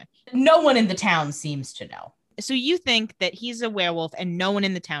down here. No one in the town seems to know. So you think that he's a werewolf and no one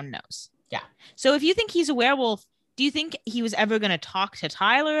in the town knows? Yeah. So if you think he's a werewolf, do you think he was ever going to talk to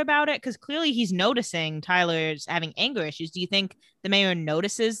Tyler about it? Because clearly he's noticing Tyler's having anger issues. Do you think the mayor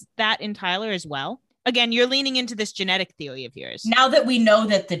notices that in Tyler as well? Again, you're leaning into this genetic theory of yours. Now that we know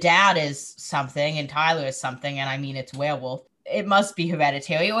that the dad is something and Tyler is something, and I mean, it's werewolf, it must be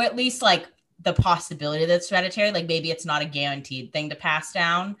hereditary, or at least like the possibility that it's hereditary. Like maybe it's not a guaranteed thing to pass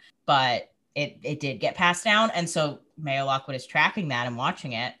down, but it did get passed down. And so Mayor Lockwood is tracking that and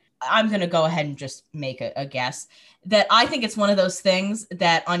watching it. I'm going to go ahead and just make a guess that I think it's one of those things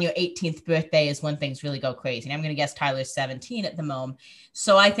that on your 18th birthday is when things really go crazy. And I'm going to guess Tyler's 17 at the moment.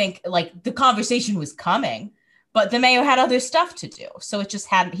 So I think like the conversation was coming, but the mayor had other stuff to do. So it just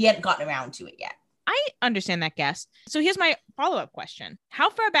he hadn't gotten around to it yet. I understand that guess. So here's my follow-up question.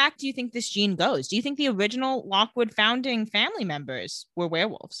 How far back do you think this gene goes? Do you think the original Lockwood founding family members were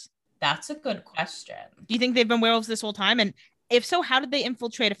werewolves? That's a good question. Do you think they've been werewolves this whole time? And if so, how did they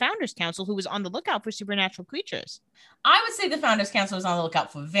infiltrate a founders council who was on the lookout for supernatural creatures? I would say the Founders Council was on the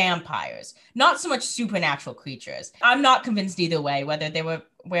lookout for vampires, not so much supernatural creatures. I'm not convinced either way, whether they were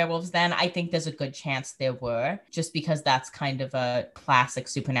werewolves then. I think there's a good chance there were, just because that's kind of a classic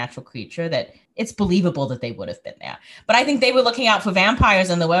supernatural creature that it's believable that they would have been there. But I think they were looking out for vampires,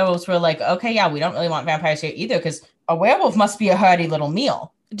 and the werewolves were like, okay, yeah, we don't really want vampires here either, because a werewolf must be a hearty little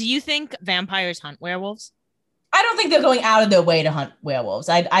meal. Do you think vampires hunt werewolves? I don't think they're going out of their way to hunt werewolves.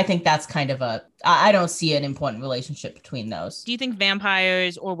 I think that's kind of I don't see an important relationship between those. Do you think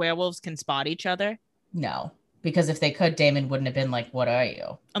vampires or werewolves can spot each other? No, because if they could, Damon wouldn't have been like, what are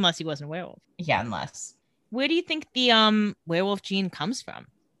you? Unless he wasn't a werewolf. Yeah, unless. Where do you think the werewolf gene comes from?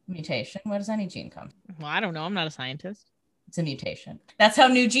 Mutation. Where does any gene come? Well, I don't know. I'm not a scientist. It's a mutation. That's how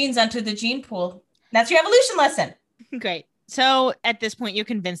new genes enter the gene pool. That's your evolution lesson. Great. So at this point, you're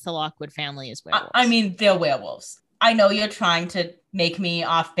convinced the Lockwood family is werewolves. I mean, they're werewolves. I know you're trying to make me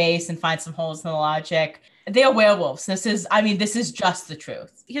off base and find some holes in the logic. They're werewolves. This is just the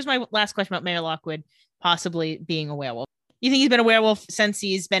truth. Here's my last question about Mayor Lockwood possibly being a werewolf. You think he's been a werewolf since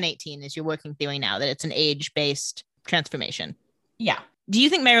he's been 18, is your working theory now, that it's an age-based transformation? Yeah. Do you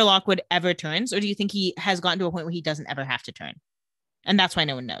think Mayor Lockwood ever turns, or do you think he has gotten to a point where he doesn't ever have to turn? And that's why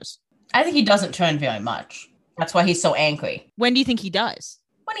no one knows. I think he doesn't turn very much. That's why he's so angry. When do you think he does?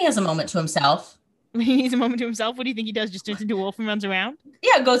 When he has a moment to himself. When he needs a moment to himself, what do you think he does? Just turns into a wolf and runs around?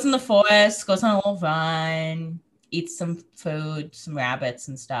 Yeah, goes in the forest, goes on a little run, eats some food, some rabbits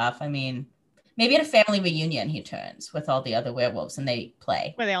and stuff. I mean, maybe at a family reunion he turns with all the other werewolves and they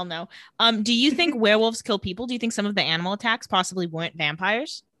play. Where they all know. Do you think werewolves kill people? Do you think some of the animal attacks possibly weren't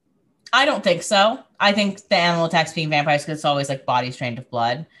vampires? I don't think so. I think the animal attacks being vampires because it's always like bodies drained of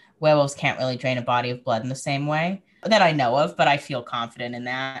blood. Werewolves can't really drain a body of blood in the same way that I know of, but I feel confident in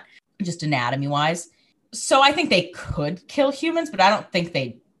that, just anatomy-wise. So I think they could kill humans, but I don't think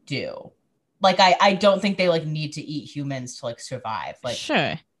they do. Like, I don't think they, like, need to eat humans to, like, survive. Like,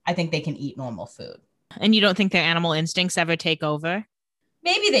 sure. I think they can eat normal food. And you don't think their animal instincts ever take over?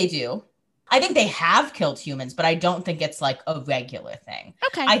 Maybe they do. I think they have killed humans, but I don't think it's, like, a regular thing.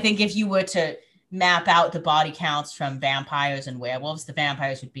 Okay. I think if you were to map out the body counts from vampires and werewolves, the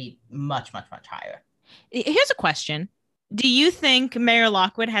vampires would be much, much, much higher. Here's a question. Do you think Mayor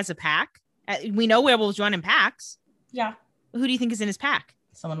Lockwood has a pack? We know werewolves run in packs. Yeah. Who do you think is in his pack?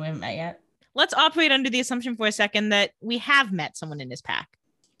 Someone we haven't met yet. Let's operate under the assumption for a second that we have met someone in his pack.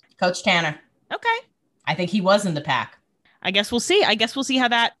 Coach Tanner. Okay. I think he was in the pack. I guess we'll see. I guess we'll see how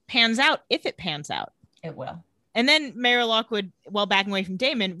that pans out, if it pans out. It will. And then Mayor Lockwood, while backing away from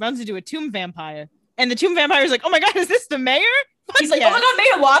Damon, runs into a tomb vampire. And the tomb vampire is like, oh my God, is this the mayor? He's like, oh my God,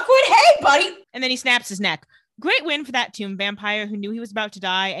 Mayor Lockwood? Hey, buddy. And then he snaps his neck. Great win for that tomb vampire who knew he was about to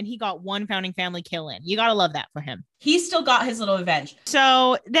die, and he got one founding family kill in. You gotta love that for him. He still got his little revenge.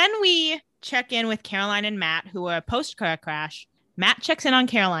 So then we check in with Caroline and Matt, who are post-car crash. Matt checks in on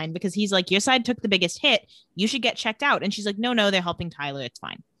Caroline because he's like, your side took the biggest hit. You should get checked out. And she's like, no, they're helping Tyler. It's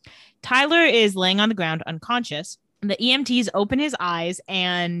fine. Tyler is laying on the ground unconscious. The EMTs open his eyes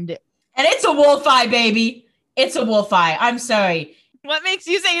and it's a wolf eye, baby. It's a wolf eye. I'm sorry. What makes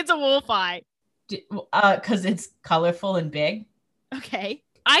you say it's a wolf eye? Because it's colorful and big. Okay.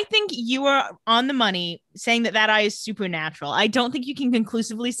 I think you are on the money saying that eye is supernatural. I don't think you can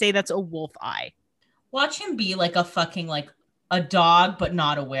conclusively say that's a wolf eye. Watch him be like a fucking like a dog, but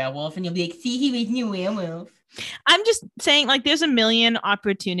not a werewolf. And you'll be like, see, he was new werewolf. I'm just saying, like, there's a million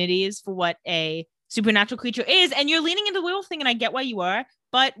opportunities for what a supernatural creature is. And you're leaning into the werewolf thing, and I get why you are.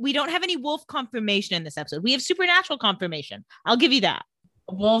 But we don't have any wolf confirmation in this episode. We have supernatural confirmation. I'll give you that.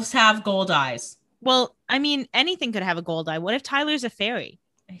 Wolves have gold eyes. Well, I mean, anything could have a gold eye. What if Tyler's a fairy?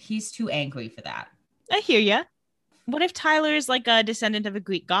 He's too angry for that. I hear ya. What if Tyler's like a descendant of a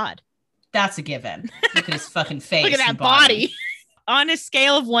Greek god? That's a given. Look at his fucking face. Look at that body. On a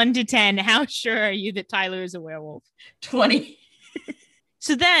scale of 1 to 10, how sure are you that Tyler is a werewolf? 20.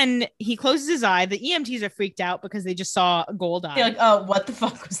 So then he closes his eye. The EMTs are freaked out because they just saw a gold eye. They're like, oh, what the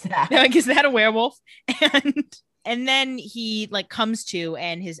fuck was that? They're like, is that a werewolf? And then he like comes to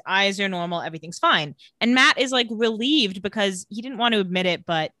and his eyes are normal. Everything's fine. And Matt is like relieved because he didn't want to admit it,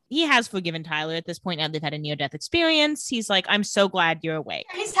 but he has forgiven Tyler at this point. Now they've had a near-death experience. He's like, I'm so glad you're awake.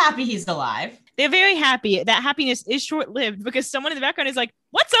 He's happy he's alive. They're very happy. That happiness is short-lived because someone in the background is like,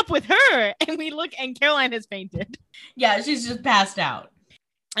 what's up with her? And we look and Caroline has fainted. Yeah, she's just passed out.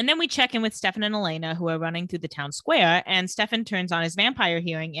 And then we check in with Stefan and Elena, who are running through the town square. And Stefan turns on his vampire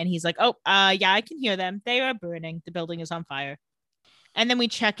hearing and he's like, oh, yeah, I can hear them. They are burning. The building is on fire. And then we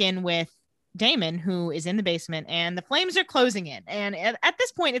check in with Damon, who is in the basement, and the flames are closing in. And at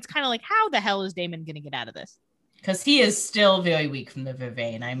this point, it's kind of like, how the hell is Damon going to get out of this? Because he is still very weak from the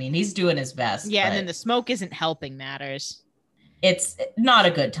vervain. I mean, he's doing his best. Yeah, and then the smoke isn't helping matters. It's not a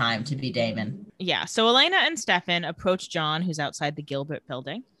good time to be Damon. Yeah, so Elena and Stefan approach John, who's outside the Gilbert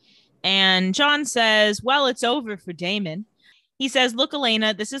building. And John says, well, it's over for Damon. He says, look,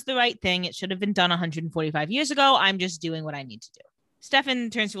 Elena, this is the right thing. It should have been done 145 years ago. I'm just doing what I need to do. Stefan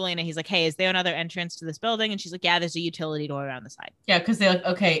turns to Elena. He's like, hey, is there another entrance to this building? And she's like, yeah, there's a utility door around the side. Yeah, because they're like,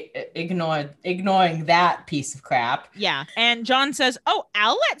 okay, ignoring that piece of crap. Yeah. And John says, oh,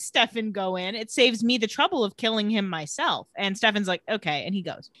 I'll let Stefan go in. It saves me the trouble of killing him myself. And Stefan's like, okay. And he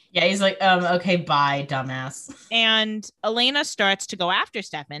goes. Yeah, he's like, okay, bye, dumbass. And Elena starts to go after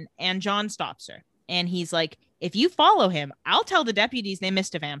Stefan, and John stops her. And he's like, if you follow him, I'll tell the deputies they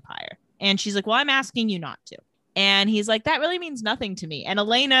missed a vampire. And she's like, well, I'm asking you not to. And he's like, that really means nothing to me. And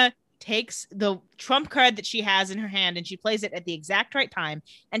Elena takes the trump card that she has in her hand and she plays it at the exact right time.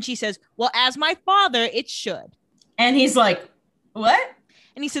 And she says, well, as my father, it should. And he's like, what?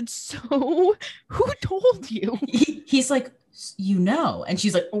 And he said, so who told you? He's like, you know. And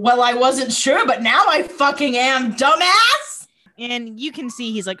she's like, well, I wasn't sure, but now I fucking am, dumbass. And you can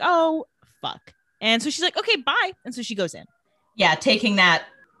see he's like, oh, fuck. And so she's like, okay, bye. And so she goes in. Yeah, taking that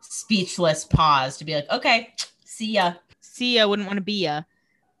speechless pause to be like, okay, see ya. See ya, wouldn't want to be ya.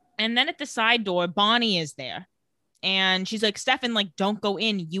 And then at the side door, Bonnie is there. And she's like, Stefan, like, don't go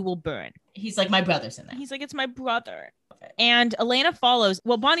in. You will burn. He's like, my brother's in there. He's like, it's my brother. Okay. And Elena follows.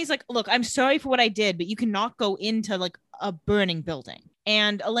 Well, Bonnie's like, look, I'm sorry for what I did, but you cannot go into like a burning building.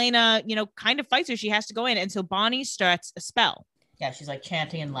 And Elena, you know, kind of fights her. She has to go in. And so Bonnie starts a spell. Yeah, she's like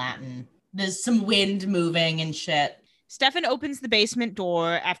chanting in Latin. There's some wind moving and shit. Stefan opens the basement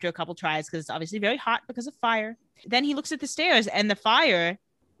door after a couple tries because it's obviously very hot because of fire. Then he looks at the stairs and the fire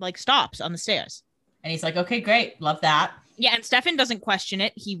like stops on the stairs. And he's like, okay, great. Love that. Yeah, and Stefan doesn't question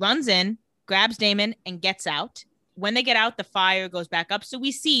it. He runs in, grabs Damon, and gets out. When they get out, the fire goes back up. So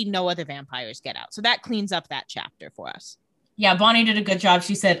we see no other vampires get out. So that cleans up that chapter for us. Yeah, Bonnie did a good job.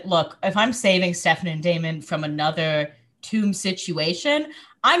 She said, look, if I'm saving Stefan and Damon from another tomb situation,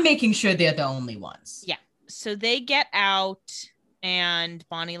 I'm making sure they're the only ones. Yeah. So they get out and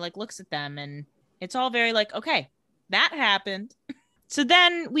Bonnie like looks at them and it's all very like, okay, that happened. So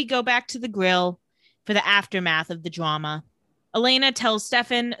then we go back to the grill for the aftermath of the drama. Elena tells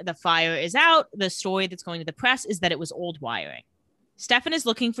Stefan the fire is out. The story that's going to the press is that it was old wiring. Stefan is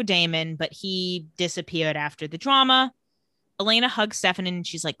looking for Damon, but he disappeared after the drama. Elena hugs Stefan and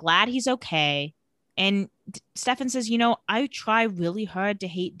she's like, glad he's okay. And Stefan says, you know, I try really hard to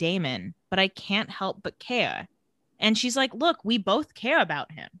hate Damon, but I can't help but care. And she's like, look, we both care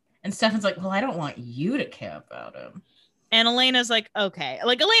about him. And Stefan's like, well, I don't want you to care about him. And Elena's like, okay.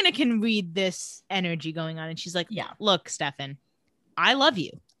 Like, Elena can read this energy going on. And she's like, yeah, look, Stefan, I love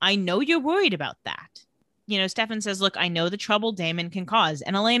you. I know you're worried about that. You know, Stefan says, look, I know the trouble Damon can cause.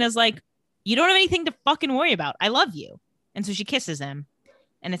 And Elena's like, you don't have anything to fucking worry about. I love you. And so she kisses him.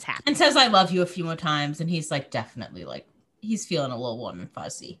 And it's happy. And says, I love you a few more times. And he's like, definitely, like, he's feeling a little warm and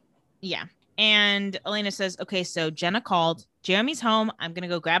fuzzy. Yeah. And Elena says, okay, so Jenna called. Jeremy's home. I'm going to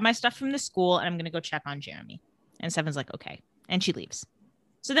go grab my stuff from the school and I'm going to go check on Jeremy. And Stefan's like, okay. And she leaves.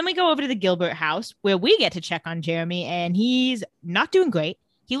 So then we go over to the Gilbert house where we get to check on Jeremy, and he's not doing great.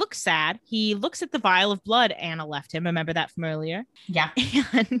 He looks sad. He looks at the vial of blood Anna left him. Remember that from earlier? Yeah.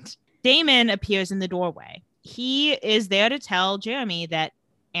 And Damon appears in the doorway. He is there to tell Jeremy that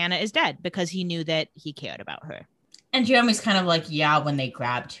Anna is dead because he knew that he cared about her. And Jeremy's kind of like, yeah, when they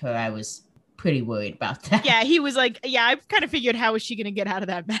grabbed her, I was pretty worried about that. Yeah, he was like, yeah, I kind of figured how is she going to get out of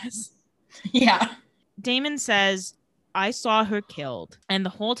that mess? Yeah. Damon says, I saw her killed. And the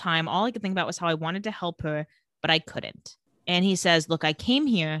whole time, all I could think about was how I wanted to help her, but I couldn't. And he says, look, I came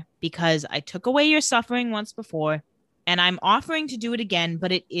here because I took away your suffering once before, and I'm offering to do it again,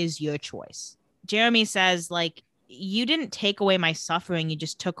 but it is your choice. Jeremy says, like, you didn't take away my suffering. You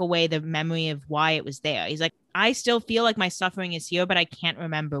just took away the memory of why it was there. He's like, I still feel like my suffering is here, but I can't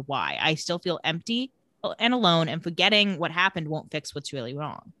remember why. I still feel empty and alone, and forgetting what happened won't fix what's really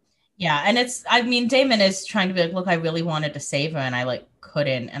wrong. Yeah. And Damon is trying to be like, look, I really wanted to save her and I like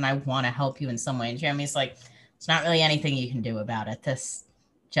couldn't, and I want to help you in some way. And Jeremy's like, it's not really anything you can do about it. This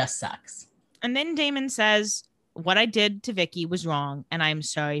just sucks. And then Damon says, what I did to Vicky was wrong, and I'm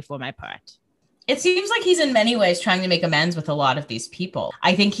sorry for my part. It seems like he's in many ways trying to make amends with a lot of these people.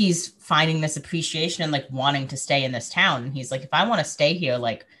 I think he's finding this appreciation and like wanting to stay in this town. And he's like, if I want to stay here,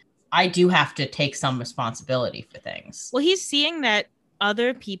 like I do have to take some responsibility for things. Well, he's seeing that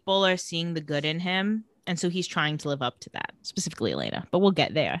other people are seeing the good in him. And so he's trying to live up to that, specifically Elena, but we'll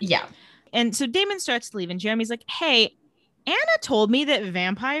get there. Yeah. And so Damon starts to leave, and Jeremy's like, hey, Anna told me that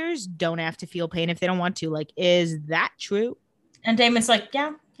vampires don't have to feel pain if they don't want to. Like, is that true? And Damon's like,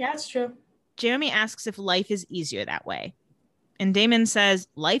 yeah, it's true. Jeremy asks if life is easier that way. And Damon says,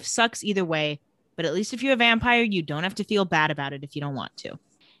 life sucks either way, but at least if you're a vampire, you don't have to feel bad about it if you don't want to.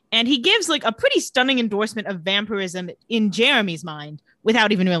 And he gives like a pretty stunning endorsement of vampirism in Jeremy's mind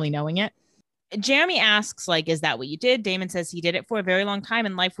without even really knowing it. Jeremy asks, like, is that what you did? Damon says he did it for a very long time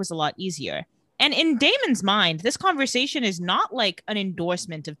and life was a lot easier. And in Damon's mind, this conversation is not like an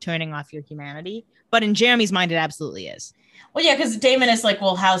endorsement of turning off your humanity, but in Jeremy's mind, it absolutely is. Well, yeah, because Damon is like,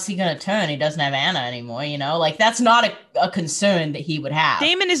 well, how's he going to turn? He doesn't have Anna anymore, you know? Like, that's not a concern that he would have.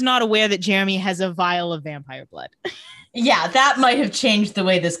 Damon is not aware that Jeremy has a vial of vampire blood. Yeah, that might have changed the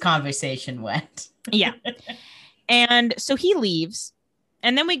way this conversation went. Yeah. And so he leaves.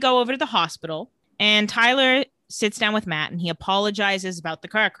 And then we go over to the hospital, and Tyler sits down with Matt and he apologizes about the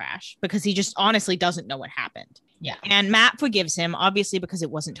car crash because he just honestly doesn't know what happened. Yeah. And Matt forgives him, obviously, because it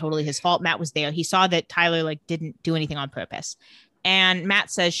wasn't totally his fault. Matt was there. He saw that Tyler like didn't do anything on purpose. And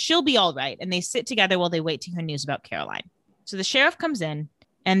Matt says she'll be all right. And they sit together while they wait to hear news about Caroline. So the sheriff comes in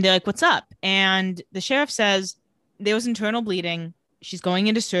and they're like, what's up? And the sheriff says there was internal bleeding. She's going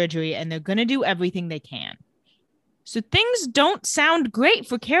into surgery and they're going to do everything they can. So things don't sound great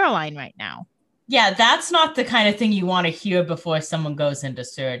for Caroline right now. Yeah, that's not the kind of thing you want to hear before someone goes into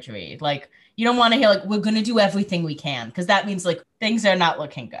surgery. Like, you don't want to hear, like, we're going to do everything we can, because that means, like, things are not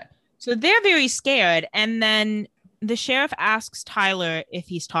looking good. So they're very scared. And then the sheriff asks Tyler if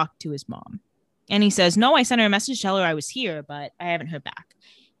he's talked to his mom. And he says, no, I sent her a message to tell her I was here, but I haven't heard back.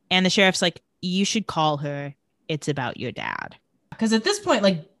 And the sheriff's like, you should call her. It's about your dad. Because at this point,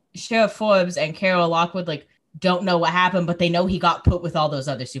 like, Sheriff Forbes and Carol Lockwood, like, don't know what happened, but they know he got put with all those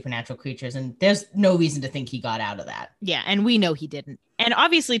other supernatural creatures, and there's no reason to think he got out of that. Yeah, and we know he didn't. And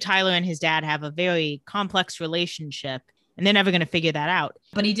obviously Tyler and his dad have a very complex relationship, and they're never going to figure that out.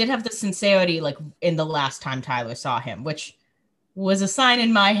 But he did have the sincerity, like, in the last time Tyler saw him, which was a sign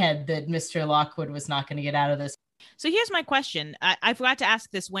in my head that Mr. Lockwood was not going to get out of this. So here's my question. I forgot to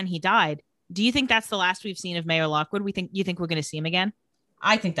ask this when he died. Do you think that's the last we've seen of Mayor Lockwood? You think we're going to see him again?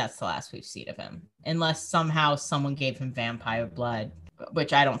 I think that's the last we've seen of him, unless somehow someone gave him vampire blood,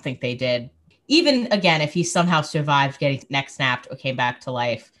 which I don't think they did. Even, again, if he somehow survived getting neck snapped or came back to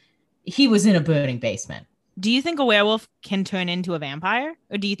life, he was in a burning basement. Do you think a werewolf can turn into a vampire?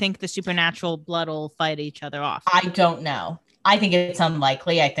 Or do you think the supernatural blood will fight each other off? I don't know. I think it's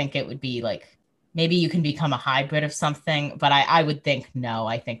unlikely. I think it would be like, maybe you can become a hybrid of something, but I would think no.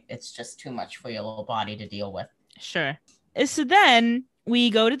 I think it's just too much for your little body to deal with. Sure. So then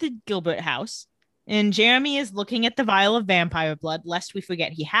we go to the Gilbert house, and Jeremy is looking at the vial of vampire blood, lest we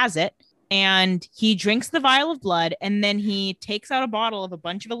forget he has it. And he drinks the vial of blood, and then he takes out a bottle of a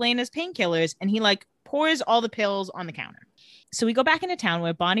bunch of Elena's painkillers, and he like pours all the pills on the counter. So we go back into town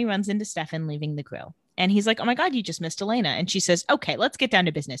where Bonnie runs into Stefan leaving the grill. And he's like, oh my God, you just missed Elena. And she says, okay, let's get down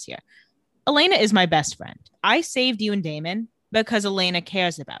to business here. Elena is my best friend. I saved you and Damon because Elena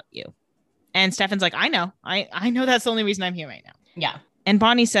cares about you. And Stefan's like, I know. I know that's the only reason I'm here right now. Yeah. And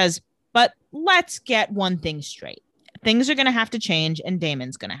Bonnie says, but let's get one thing straight. Things are going to have to change and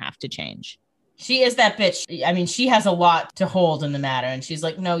Damon's going to have to change. She is that bitch. I mean, she has a lot to hold in the matter. And she's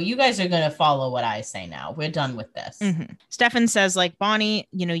like, no, you guys are going to follow what I say now. We're done with this. Mm-hmm. Stefan says, like, Bonnie,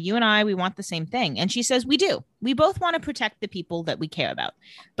 you know, you and I, we want the same thing. And she says, we do. We both want to protect the people that we care about.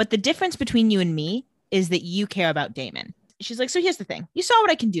 But the difference between you and me is that you care about Damon. She's like, so here's the thing. You saw what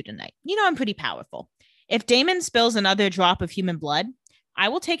I can do tonight. You know, I'm pretty powerful. If Damon spills another drop of human blood, I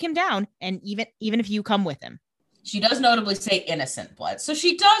will take him down. And even if you come with him. She does notably say innocent blood. So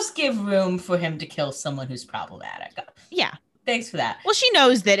she does give room for him to kill someone who's problematic. Yeah. Thanks for that. Well, she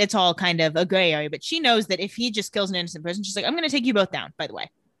knows that it's all kind of a gray area, but she knows that if he just kills an innocent person, she's like, I'm going to take you both down, by the way.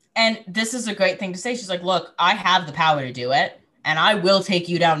 And this is a great thing to say. She's like, look, I have the power to do it, and I will take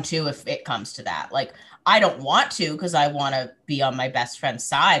you down too if it comes to that. Like, I don't want to because I want to be on my best friend's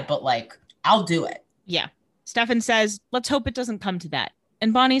side, but like, I'll do it. Yeah. Stefan says, let's hope it doesn't come to that.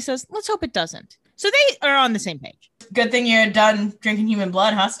 And Bonnie says, let's hope it doesn't. So they are on the same page. Good thing you're done drinking human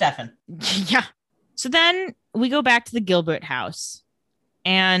blood, huh, Stefan? Yeah. So then we go back to the Gilbert house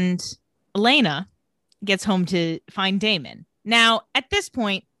and Elena gets home to find Damon. Now, at this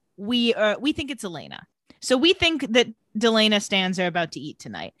point, we think it's Elena. So we think that Delana Stans are about to eat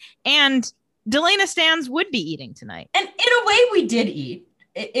tonight. And Delana Stans would be eating tonight. And in a way, we did eat.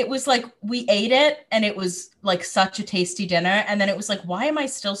 It was like we ate it and it was like such a tasty dinner. And then it was like, why am I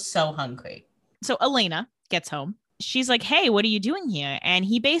still so hungry? So Elena gets home. She's like, hey, what are you doing here? And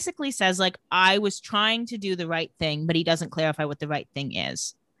he basically says, like, I was trying to do the right thing, but he doesn't clarify what the right thing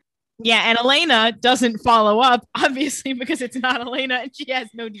is. Yeah, and Elena doesn't follow up, obviously, because it's not Elena and she has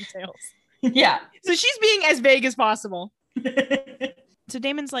no details. Yeah. So she's being as vague as possible. So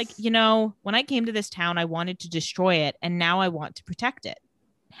Damon's like, you know, when I came to this town, I wanted to destroy it, and now I want to protect it.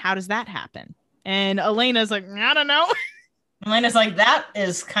 How does that happen? And Elena's like, I don't know. Elena's like, that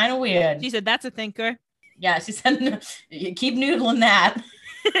is kind of weird. She said, that's a thinker. Yeah, she said, keep noodling that.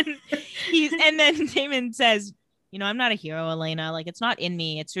 And then Damon says, you know, I'm not a hero, Elena. Like, it's not in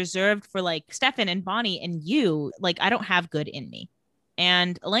me. It's reserved for, like, Stefan and Bonnie and you. Like, I don't have good in me.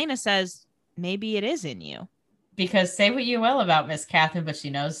 And Elena says, maybe it is in you. Because say what you will about Miss Catherine, but she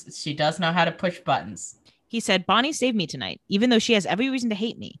does know how to push buttons. He said, Bonnie saved me tonight, even though she has every reason to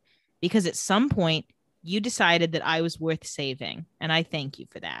hate me. Because at some point, you decided that I was worth saving. And I thank you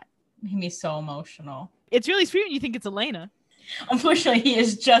for that. Made me so emotional. It's really sweet when you think it's Elena. Unfortunately, he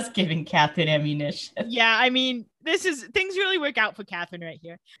is just giving Catherine ammunition. Yeah, I mean, things really work out for Catherine right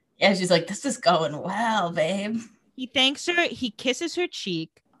here. Yeah, she's like, this is going well, babe. He thanks her, he kisses her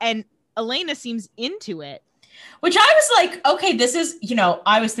cheek, and Elena seems into it. Which I was like, okay, this is, you know,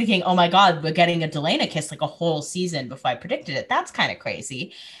 I was thinking, oh my God, we're getting a Delana kiss like a whole season before I predicted it. That's kind of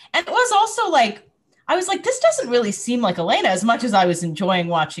crazy. And it was also like, I was like, this doesn't really seem like Elena as much as I was enjoying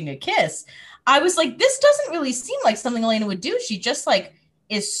watching a kiss. I was like, this doesn't really seem like something Elena would do. She just like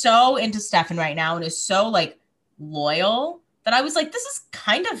is so into Stefan right now and is so like loyal that I was like, this is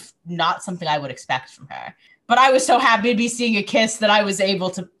kind of not something I would expect from her. But I was so happy to be seeing a kiss that I was able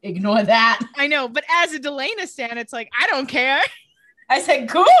to ignore that. I know, but as a Delana stan, it's like, I don't care. I said,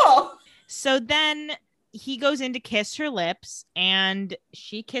 cool. So then he goes in to kiss her lips and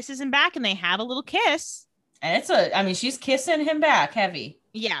she kisses him back and they have a little kiss. And she's kissing him back heavy.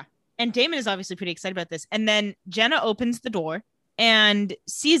 Yeah. And Damon is obviously pretty excited about this. And then Jenna opens the door and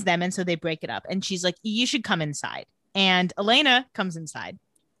sees them. And so they break it up. And she's like, you should come inside. And Elena comes inside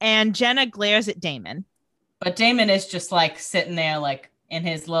and Jenna glares at Damon. But Damon is just like sitting there like in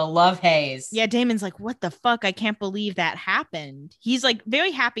his little love haze. Yeah, Damon's like, what the fuck? I can't believe that happened. He's like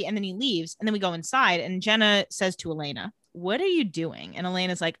very happy. And then he leaves. And then we go inside. And Jenna says to Elena, what are you doing? And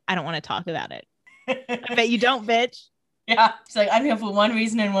Elena's like, I don't want to talk about it. I bet you don't, bitch. Yeah. She's like, I'm here for one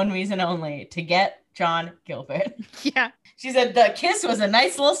reason and one reason only, to get John Gilbert. Yeah. She said the kiss was a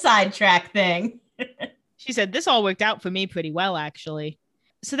nice little sidetrack thing. She said, this all worked out for me pretty well, actually.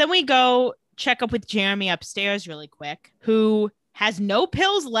 So then we go check up with Jeremy upstairs really quick, who has no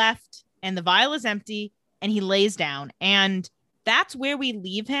pills left and the vial is empty, and he lays down. And that's where we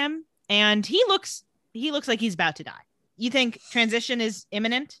leave him. And he looks like he's about to die. You think transition is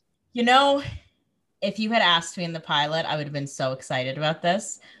imminent? You know, if you had asked me in the pilot, I would have been so excited about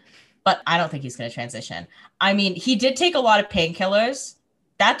this. But I don't think he's going to transition. I mean, he did take a lot of painkillers.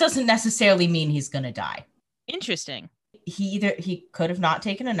 That doesn't necessarily mean he's going to die. Interesting. He could have not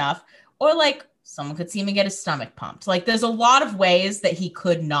taken enough, or like someone could see him and get his stomach pumped. Like there's a lot of ways that he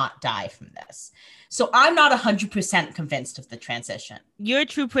could not die from this. So I'm not 100% convinced of the transition. You're a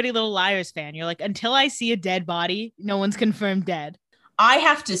true Pretty Little Liars fan. You're like, until I see a dead body, no one's confirmed dead. I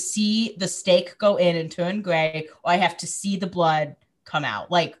have to see the stake go in and turn gray, or I have to see the blood come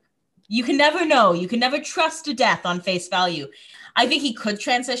out. Like, You can never know. You can never trust a death on face value. I think he could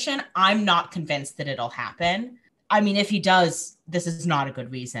transition. I'm not convinced that it'll happen. I mean, if he does, this is not a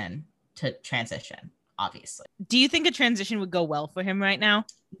good reason to transition, obviously. Do you think a transition would go well for him right now?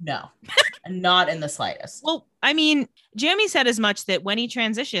 No, not in the slightest. Well, I mean, Jeremy said as much that when he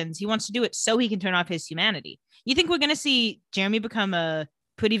transitions, he wants to do it so he can turn off his humanity. You think we're going to see Jeremy become a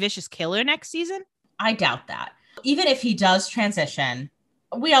pretty vicious killer next season? I doubt that. Even if he does transition,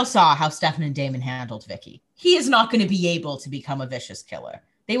 we all saw how Stefan and Damon handled Vicky. He is not going to be able to become a vicious killer.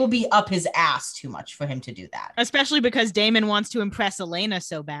 They will be up his ass too much for him to do that. Especially because Damon wants to impress Elena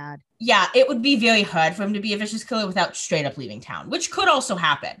so bad. Yeah, it would be very hard for him to be a vicious killer without straight up leaving town, which could also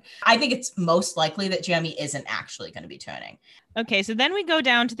happen. I think it's most likely that Jeremy isn't actually going to be turning. Okay, so then we go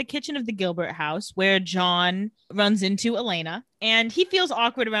down to the kitchen of the Gilbert house where John runs into Elena, and he feels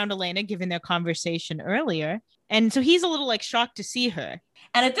awkward around Elena given their conversation earlier. And so he's a little like shocked to see her.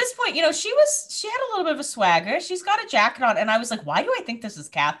 And at this point, you know, she had a little bit of a swagger. She's got a jacket on. And I was like, why do I think this is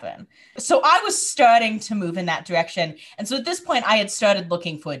Catherine? So I was starting to move in that direction. And so at this point, I had started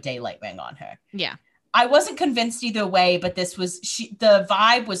looking for a daylight ring on her. Yeah. I wasn't convinced either way, but the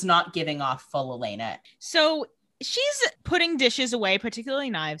vibe was not giving off full Elena. So she's putting dishes away, particularly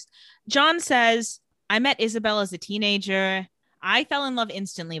knives. John says, I met Isabel as a teenager. I fell in love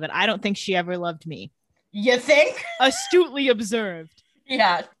instantly, but I don't think she ever loved me. You think? Astutely observed.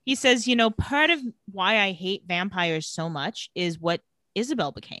 Yeah. He says, you know, part of why I hate vampires so much is what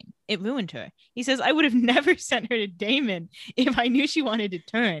Isabel became. It ruined her. He says, I would have never sent her to Damon if I knew she wanted to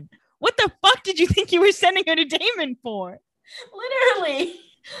turn. What the fuck did you think you were sending her to Damon for? Literally.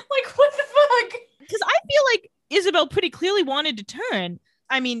 Like, what the fuck? Because I feel like Isabel pretty clearly wanted to turn.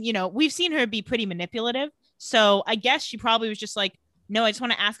 I mean, you know, we've seen her be pretty manipulative. So I guess she probably was just like, no, I just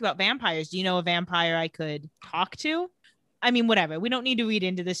want to ask about vampires. Do you know a vampire I could talk to? I mean, whatever. We don't need to read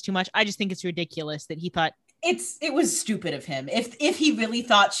into this too much. I just think it's ridiculous that he thought it was stupid of him. If he really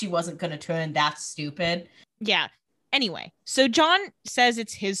thought she wasn't going to turn, that's stupid. Yeah. Anyway, so John says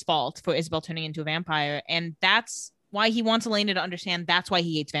it's his fault for Isabel turning into a vampire, and that's why he wants Elena to understand that's why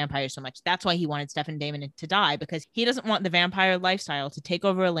he hates vampires so much. That's why he wanted Stefan Damon to die, because he doesn't want the vampire lifestyle to take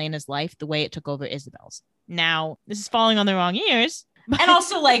over Elena's life the way it took over Isabel's. Now, this is falling on the wrong ears. And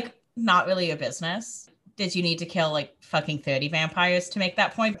also, like, not really your business. Did you need to kill like fucking 30 vampires to make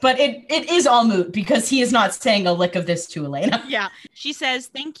that point? But it is all moot because he is not saying a lick of this to Elena. Yeah. She says,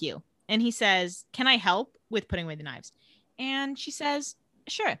 thank you. And he says, can I help with putting away the knives? And she says,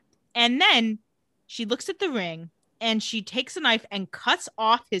 sure. And then she looks at the ring and she takes a knife and cuts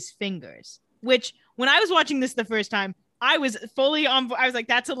off his fingers, which when I was watching this the first time, I was fully on. I was like,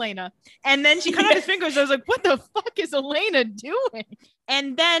 that's Elena. And then she cut off his fingers. I was like, what the fuck is Elena doing?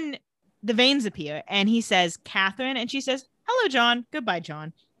 And then the veins appear and he says, Catherine. And she says, hello, John. Goodbye,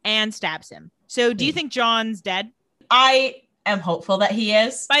 John. And stabs him. So do you think John's dead? I am hopeful that he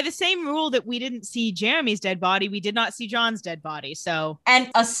is. By the same rule that we didn't see Jeremy's dead body, we did not see John's dead body. So.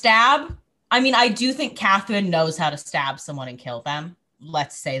 And a stab. I mean, I do think Catherine knows how to stab someone and kill them.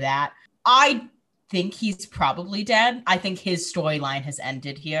 Let's say that. I think he's probably dead. I think his storyline has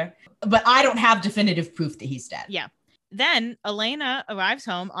ended here. But I don't have definitive proof that he's dead. Yeah. Then Elena arrives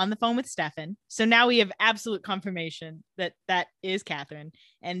home on the phone with Stefan. So now we have absolute confirmation that that is Catherine.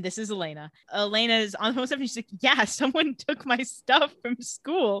 And this is Elena. Elena is on the phone with Stefan. She's like, yeah, someone took my stuff from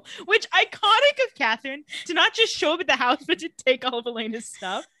school. Which, iconic of Catherine to not just show up at the house, but to take all of Elena's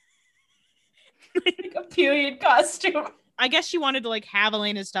stuff. Like a period costume. I guess she wanted to like have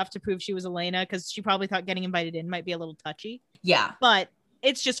Elena's stuff to prove she was Elena because she probably thought getting invited in might be a little touchy. Yeah. But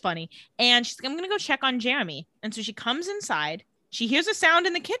it's just funny. And she's like, I'm going to go check on Jeremy. And so she comes inside. She hears a sound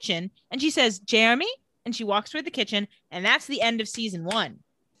in the kitchen and she says, Jeremy? And she walks toward the kitchen. And that's the end of season 1.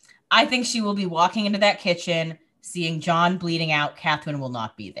 I think she will be walking into that kitchen, seeing John bleeding out. Catherine will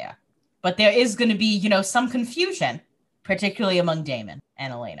not be there. But there is going to be, you know, some confusion, particularly among Damon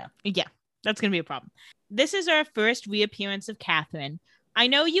and Elena. Yeah, that's going to be a problem. This is our first reappearance of Catherine. I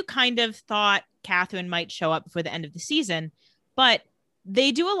know you kind of thought Catherine might show up before the end of the season, but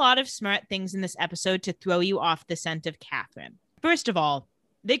they do a lot of smart things in this episode to throw you off the scent of Catherine. First of all,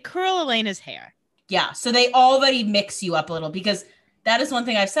 they curl Elena's hair. Yeah, so they already mix you up a little because that is one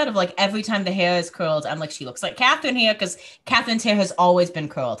thing I've said of like every time the hair is curled, I'm like, she looks like Catherine here because Catherine's hair has always been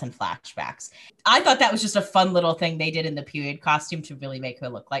curled in flashbacks. I thought that was just a fun little thing they did in the period costume to really make her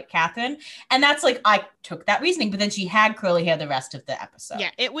look like Catherine. And that's like, I took that reasoning, but then she had curly hair the rest of the episode.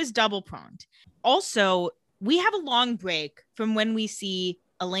 Yeah, it was double pronged. Also, we have a long break from when we see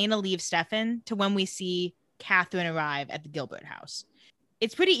Elena leave Stefan to when we see Catherine arrive at the Gilbert house.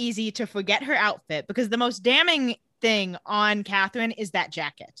 It's pretty easy to forget her outfit because the most damning thing on Catherine is that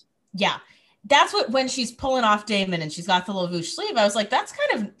jacket. Yeah. That's what, when she's pulling off Damon and she's got the little ruche sleeve, I was like, that's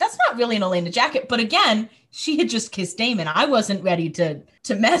not really an Elena jacket. But again, she had just kissed Damon. I wasn't ready to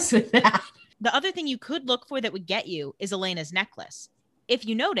mess with that. The other thing you could look for that would get you is Elena's necklace. If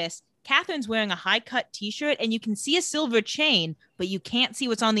you notice, Catherine's wearing a high-cut t-shirt and you can see a silver chain, but you can't see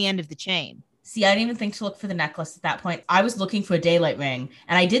what's on the end of the chain. See, I didn't even think to look for the necklace at that point. I was looking for a daylight ring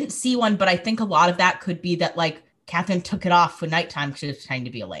and I didn't see one, but I think a lot of that could be that like Catherine took it off for nighttime because she was trying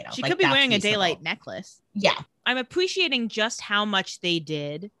to be Elena. She like, could be wearing reasonable. a daylight necklace. Yeah. I'm appreciating just how much they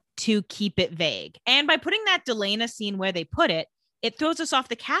did to keep it vague. And by putting that Delana scene where they put it, it throws us off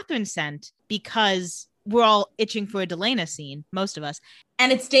the Catherine scent because we're all itching for a Delana scene, most of us.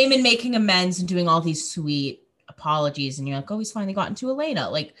 And it's Damon making amends and doing all these sweet apologies. And you're like, oh, he's finally gotten to Elena.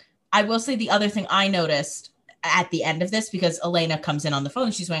 Like, I will say the other thing I noticed at the end of this, because Elena comes in on the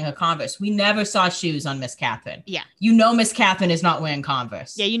phone, she's wearing her Converse. We never saw shoes on Miss Catherine. Yeah. You know Miss Catherine is not wearing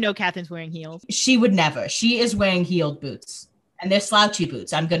Converse. Yeah, you know Catherine's wearing heels. She would never. She is wearing heeled boots. And they're slouchy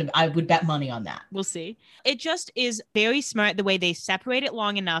boots. I would bet money on that. We'll see. It just is very smart the way they separate it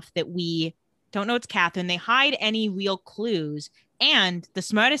long enough that we don't know it's Catherine. They hide any real clues. And the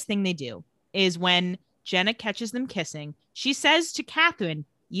smartest thing they do is when Jenna catches them kissing, she says to Catherine,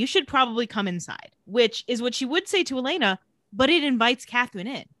 you should probably come inside, which is what she would say to Elena, but it invites Catherine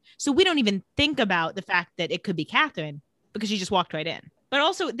in. So we don't even think about the fact that it could be Catherine because she just walked right in. But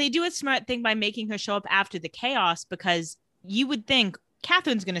also they do a smart thing by making her show up after the chaos, because you would think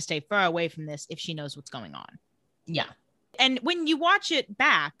Catherine's going to stay far away from this if she knows what's going on. Yeah. And when you watch it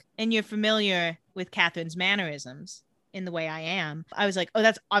back and you're familiar with Catherine's mannerisms in the way I am, I was like, oh,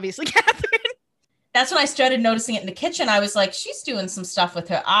 that's obviously Catherine. That's when I started noticing it in the kitchen. I was like, she's doing some stuff with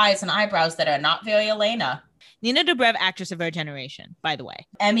her eyes and eyebrows that are not very Elena. Nina Dobrev, actress of our generation, by the way.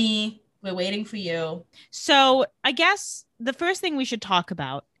 Emmy, we're waiting for you. So I guess the first thing we should talk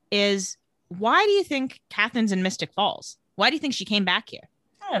about is, why do you think Catherine's in Mystic Falls? Why do you think she came back here?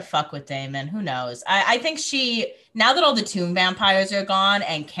 I don't fuck with Damon. Who knows? I think she, now that all the tomb vampires are gone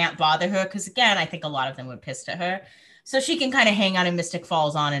and can't bother her, because again, I think a lot of them were pissed at her. So she can kind of hang out in Mystic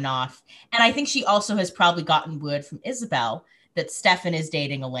Falls on and off. And I think she also has probably gotten word from Isabel that Stefan is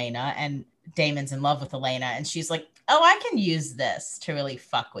dating Elena and Damon's in love with Elena. And she's like, oh, I can use this to really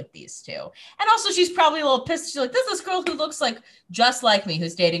fuck with these two. And also she's probably a little pissed. She's like, there's this girl who looks like just like me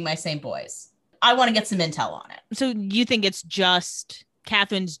who's dating my same boys. I want to get some intel on it. So you think it's just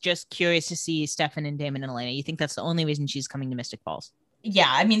Catherine's just curious to see Stefan and Damon and Elena? You think that's the only reason she's coming to Mystic Falls? Yeah,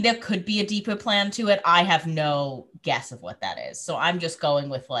 I mean, there could be a deeper plan to it. I have no guess of what that is. So I'm just going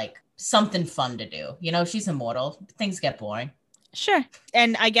with like something fun to do. You know, she's immortal. Things get boring. Sure.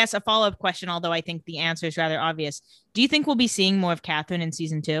 And I guess a follow-up question, although I think the answer is rather obvious. Do you think we'll be seeing more of Catherine in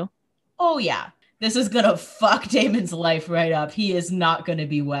season 2? Oh, yeah. This is going to fuck Damon's life right up. He is not going to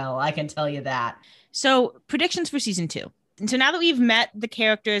be well. I can tell you that. So predictions for season 2. And so now that we've met the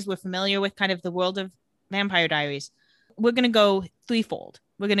characters, we're familiar with kind of the world of Vampire Diaries, we're going to go threefold.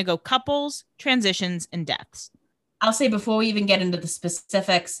 We're going to go couples, transitions, and deaths. I'll say before we even get into the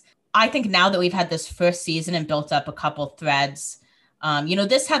specifics, I think now that we've had this first season and built up a couple threads,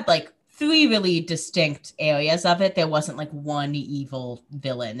 this had like 3 really distinct areas of it. There wasn't like one evil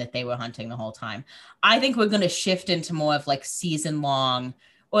villain that they were hunting the whole time. I think we're going to shift into more of like season long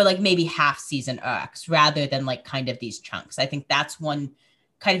or like maybe half season arcs rather than like kind of these chunks. I think that's one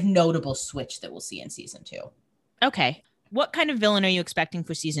kind of notable switch that we'll see in season 2. Okay. What kind of villain are you expecting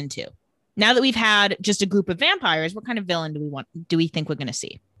for season 2? Now that we've had just a group of vampires, what kind of villain do we think we're going to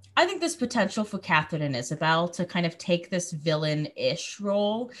see? I think there's potential for Catherine and Isabel to kind of take this villain-ish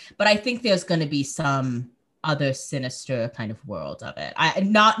role, but I think there's going to be some other sinister kind of world of it.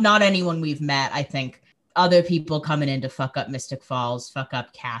 Not anyone we've met. I think other people coming in to fuck up Mystic Falls, fuck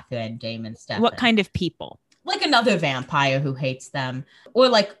up Catherine, Damon, Stefan. What kind of people? Like another vampire who hates them. Or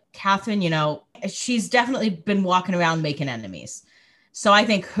like Catherine, she's definitely been walking around making enemies. So I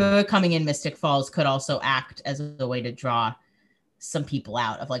think her coming in Mystic Falls could also act as a way to draw some people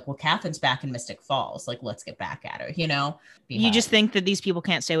out of like, well, Catherine's back in Mystic Falls. Like, let's get back at her, You just think that these people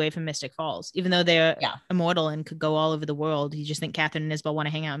can't stay away from Mystic Falls, even though they're immortal and could go all over the world. You just think Catherine and Isabel want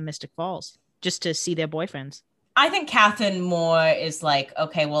to hang out in Mystic Falls just to see their boyfriends. I think Catherine more is like,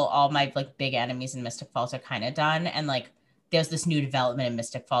 okay, well, all my like big enemies in Mystic Falls are kind of done. And like, there's this new development in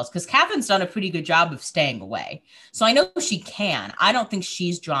Mystic Falls because Catherine's done a pretty good job of staying away. So I know she can. I don't think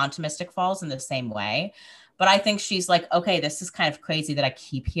she's drawn to Mystic Falls in the same way. But I think she's like, okay, this is kind of crazy that I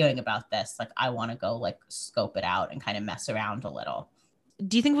keep hearing about this. Like, I want to go like scope it out and kind of mess around a little.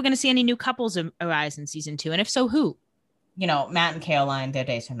 Do you think we're going to see any new couples arise in season 2? And if so, who? Matt and Caroline, their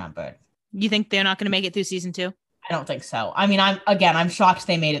days are numbered. You think they're not going to make it through season 2? I don't think so. I mean, I'm shocked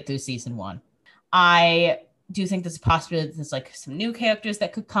they made it through season 1. I do think there's a possibility that there's like some new characters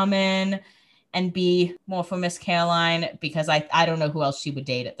that could come in and be more for Miss Caroline, because I don't know who else she would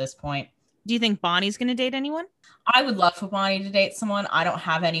date at this point. Do you think Bonnie's going to date anyone? I would love for Bonnie to date someone. I don't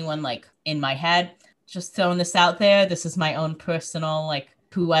have anyone like in my head. Just throwing this out there. This is my own personal, like,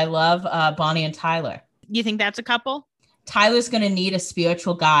 who I love, Bonnie and Tyler. You think that's a couple? Tyler's going to need a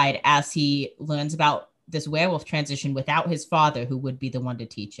spiritual guide as he learns about this werewolf transition without his father, who would be the one to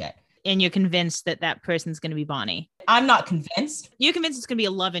teach it. And you're convinced that that person's going to be Bonnie? I'm not convinced. You're convinced it's going to be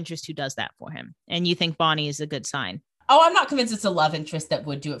a love interest who does that for him. And you think Bonnie is a good sign? Oh, I'm not convinced it's a love interest that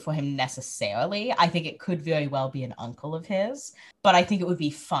would do it for him necessarily. I think it could very well be an uncle of his, but I think it would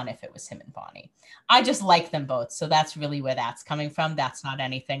be fun if it was him and Bonnie. I just like them both, so that's really where that's coming from. That's not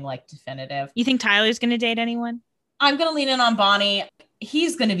anything like definitive. You think Tyler's going to date anyone? I'm going to lean in on Bonnie.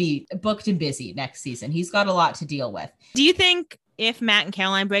 He's going to be booked and busy next season. He's got a lot to deal with. Do you think if Matt and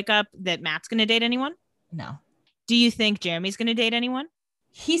Caroline break up that Matt's going to date anyone? No. Do you think Jeremy's going to date anyone?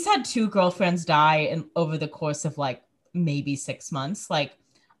 He's had 2 girlfriends die over the course of like maybe 6 months. Like,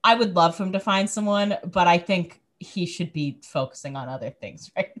 I would love for him to find someone, but I think he should be focusing on other things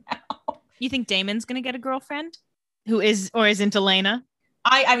right now. You think Damon's going to get a girlfriend who is or isn't Elena?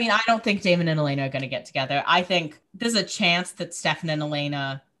 I mean, I don't think Damon and Elena are going to get together. I think there's a chance that Stefan and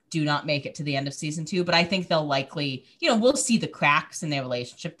Elena do not make it to the end of season 2, but I think they'll likely, we'll see the cracks in their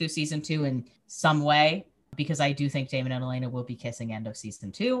relationship through season 2 in some way, because I do think Damon and Elena will be kissing end of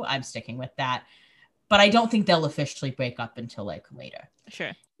season 2. I'm sticking with that. But I don't think they'll officially break up until like later.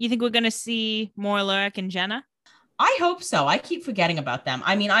 Sure. You think we're going to see more Alaric and Jenna? I hope so. I keep forgetting about them.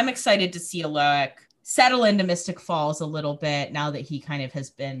 I mean, I'm excited to see Alaric settle into Mystic Falls a little bit now that he kind of has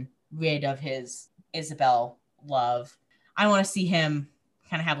been rid of his Isabel love. I want to see him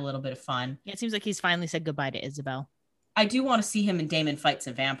kind of have a little bit of fun. Yeah, it seems like he's finally said goodbye to Isabel. I do want to see him and Damon fight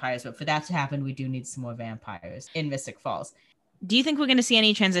some vampires, but for that to happen, we do need some more vampires in Mystic Falls. Do you think we're going to see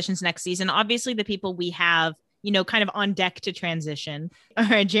any transitions next season? Obviously, the people we have, kind of on deck to transition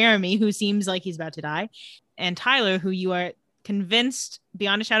are Jeremy, who seems like he's about to die, and Tyler, who you are convinced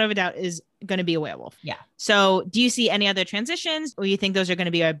beyond a shadow of a doubt is going to be a werewolf. Yeah. So do you see any other transitions, or you think those are going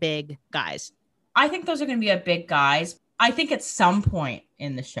to be our big guys? I think those are going to be our big guys. I think at some point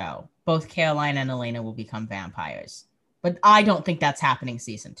in the show, both Caroline and Elena will become vampires. But I don't think that's happening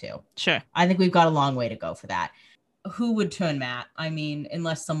season 2. Sure. I think we've got a long way to go for that. Who would turn Matt? I mean,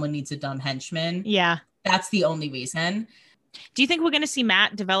 unless someone needs a dumb henchman. Yeah. That's the only reason. Do you think we're going to see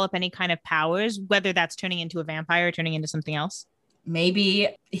Matt develop any kind of powers, whether that's turning into a vampire or turning into something else?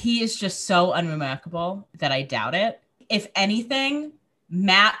 Maybe. He is just so unremarkable that I doubt it. If anything,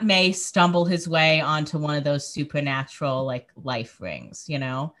 Matt may stumble his way onto one of those supernatural like life rings,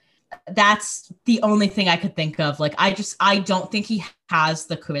 That's the only thing I could think of. Like, I don't think he has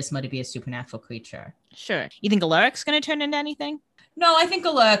the charisma to be a supernatural creature. Sure. You think Alaric's going to turn into anything? No, I think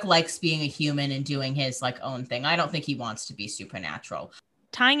Alaric likes being a human and doing his like own thing. I don't think he wants to be supernatural.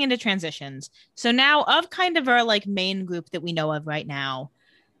 Tying into transitions. So now of kind of our like main group that we know of right now,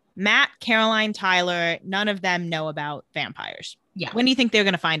 Matt, Caroline, Tyler, none of them know about vampires. Yeah. When do you think they're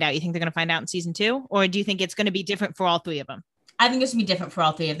going to find out? You think they're going to find out in season 2? Or do you think it's going to be different for all 3 of them? I think it's going to be different for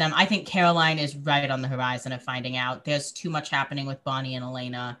all 3 of them. I think Caroline is right on the horizon of finding out. There's too much happening with Bonnie and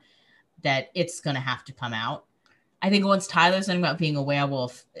Elena that it's going to have to come out. I think once Tyler's learning about being a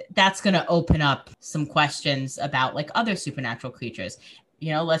werewolf, that's going to open up some questions about like other supernatural creatures.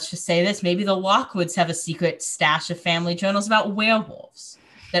 Let's just say this. Maybe the Lockwoods have a secret stash of family journals about werewolves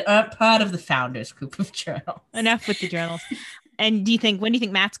that aren't part of the founders group of journals. Enough with the journals. And when do you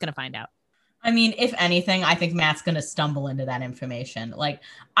think Matt's going to find out? I mean, if anything, I think Matt's going to stumble into that information. Like,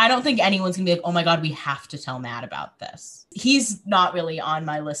 I don't think anyone's going to be like, oh my God, we have to tell Matt about this. He's not really on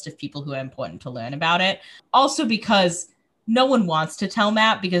my list of people who are important to learn about it. Also because no one wants to tell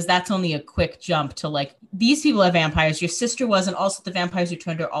Matt, because that's only a quick jump to like, these people are vampires. Your sister wasn't. Also, the vampires who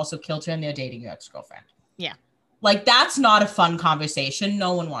turned her also killed her and they're dating your ex-girlfriend. Yeah. Like, that's not a fun conversation.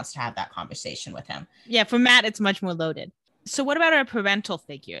 No one wants to have that conversation with him. Yeah, for Matt, it's much more loaded. So what about our parental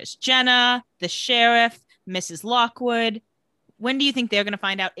figures? Jenna, the sheriff, Mrs. Lockwood. When do you think they're going to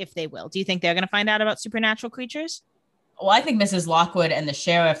find out, if they will? Do you think they're going to find out about supernatural creatures? Well, I think Mrs. Lockwood and the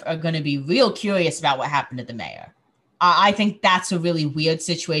sheriff are going to be real curious about what happened to the mayor. I think that's a really weird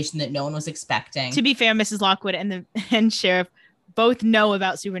situation that no one was expecting. To be fair, Mrs. Lockwood and sheriff both know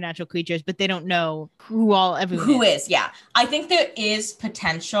about supernatural creatures, but they don't know who is. Yeah. I think there is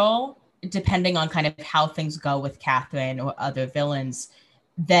potential, depending on kind of how things go with Catherine or other villains,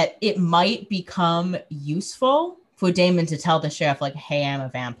 that it might become useful for Damon to tell the sheriff, like, hey, I'm a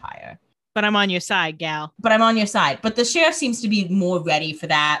vampire. But I'm on your side, gal. But I'm on your side. But the sheriff seems to be more ready for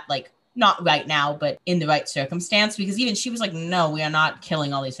that, like not right now, but in the right circumstance, because even she was like, no, we are not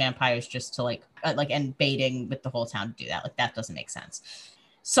killing all these vampires just to and baiting with the whole town to do that. Like, that doesn't make sense.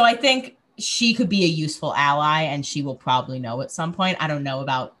 So I think she could be a useful ally, and she will probably know at some point. I don't know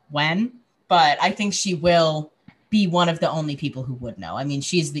about when, but I think she will be one of the only people who would know. I mean,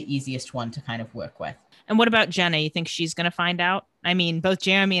 she's the easiest one to kind of work with. And what about Jenna? You think she's going to find out? I mean, both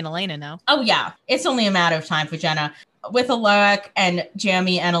Jeremy and Elena know. Oh, yeah. It's only a matter of time for Jenna. With Alaric and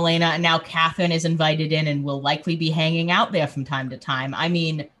Jeremy and Elena, and now Catherine is invited in and will likely be hanging out there from time to time. I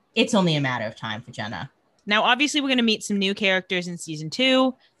mean, it's only a matter of time for Jenna. Now, obviously, we're going to meet some new characters in season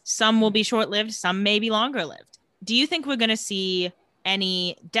 2. Some will be short-lived. Some may be longer-lived. Do you think we're going to see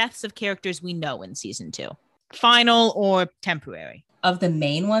any deaths of characters we know in season 2? Final or temporary? Of the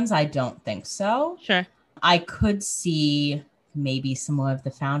main ones, I don't think so. Sure. I could see maybe some more of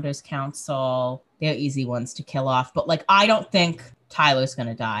the Founders Council. They're easy ones to kill off. But, like, I don't think Tyler's going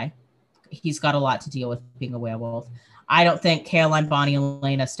to die. He's got a lot to deal with being a werewolf. I don't think Caroline, Bonnie,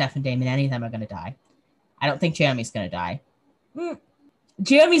 Elena, Steph, and Damon, any of them are going to die. I don't think Jeremy's going to die.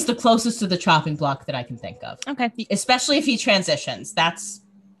 Jeremy's the closest to the chopping block that I can think of. Okay. Especially if he transitions.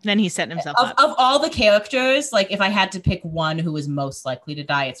 Then he's setting himself up. Of all the characters, like, if I had to pick one who was most likely to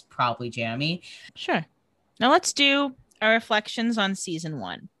die, it's probably Jeremy. Sure. Now let's do our reflections on season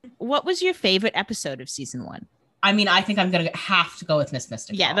 1. What was your favorite episode of season 1? I mean, I think I'm going to have to go with Miss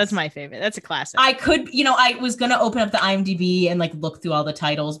Mystic Yeah, Falls. that's my favorite. That's a classic. I was going to open up the IMDb and like look through all the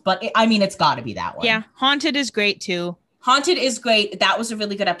titles, but it's got to be that one. Yeah. Haunted is great too. Haunted is great. That was a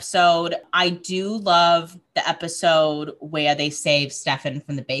really good episode. I do love the episode where they save Stefan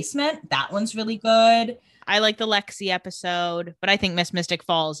from the basement. That one's really good. I like the Lexi episode, but I think Miss Mystic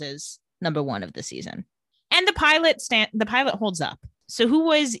Falls is number 1 of the season. And the pilot holds up. So who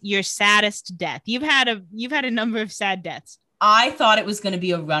was your saddest death? You've had a number of sad deaths. I thought it was going to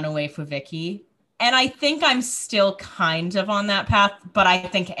be a runaway for Vicky. And I think I'm still kind of on that path, but I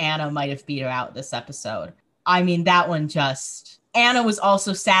think Anna might have beat her out this episode. I mean, that one Anna was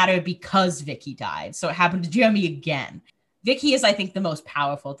also sadder because Vicky died. So it happened to Jeremy again. Vicky is, I think, the most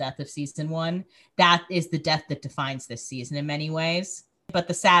powerful death of season 1. That is the death that defines this season in many ways. But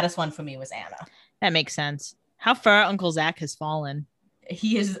the saddest one for me was Anna. That makes sense. How far Uncle Zach has fallen.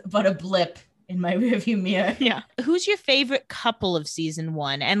 He is but a blip in my rearview mirror. Yeah. Who's your favorite couple of season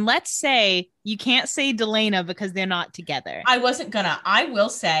 1? And let's say you can't say Delana because they're not together. I will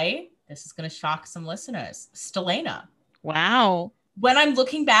say, this is going to shock some listeners, Stelena. Wow. When I'm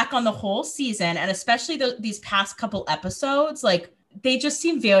looking back on the whole season, and especially these past couple episodes, like, they just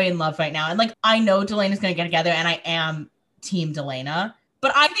seem very in love right now. And like, I know Delena's going to get together, and I am team Delana.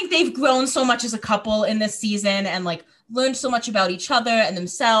 But I think they've grown so much as a couple in this season and like learned so much about each other and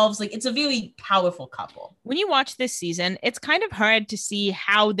themselves. Like, it's a really powerful couple. When you watch this season, it's kind of hard to see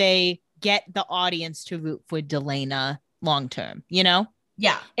how they get the audience to root for Delana long term, you know?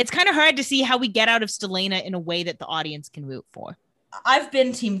 Yeah. It's kind of hard to see how we get out of Stelena in a way that the audience can root for. I've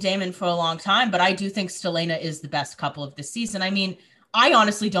been Team Damon for a long time, but I do think Stelena is the best couple of this season. I mean, I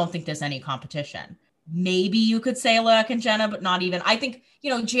honestly don't think there's any competition. Maybe you could say Alaric and Jenna, but not even. I think,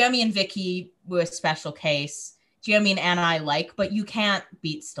 Jeremy and Vicky were a special case. Jeremy and Anna I like, but you can't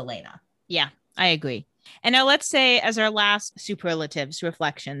beat Stelena. Yeah, I agree. And now let's say, as our last superlatives,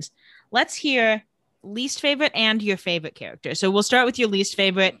 reflections, let's hear least favorite and your favorite character. So we'll start with your least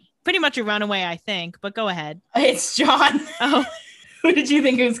favorite. Pretty much a runaway, I think, but go ahead. It's John. Oh. Who did you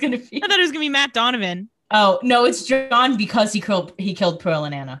think it was going to be? I thought it was going to be Matt Donovan. Oh, no, it's John because he killed Pearl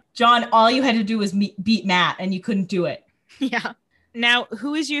and Anna. John, all you had to do was beat Matt, and you couldn't do it. Yeah. Now,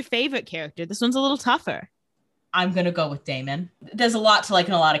 who is your favorite character? This one's a little tougher. I'm going to go with Damon. There's a lot to like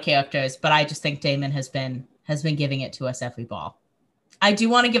in a lot of characters, but I just think Damon has been giving it to us every ball. I do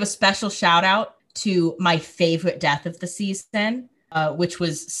want to give a special shout out to my favorite death of the season, which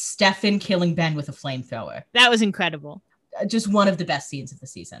was Stefan killing Ben with a flamethrower. That was incredible. Just one of the best scenes of the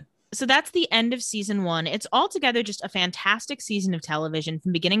season. So that's the end of season 1. It's altogether just a fantastic season of television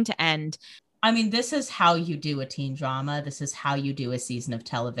from beginning to end. I mean, this is how you do a teen drama. This is how you do a season of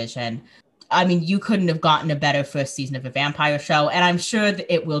television. I mean, you couldn't have gotten a better first season of a vampire show, and I'm sure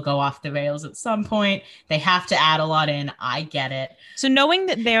that it will go off the rails at some point. They have to add a lot in. I get it. So knowing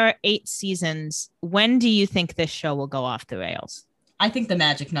that there are 8 seasons, when do you think this show will go off the rails? I think the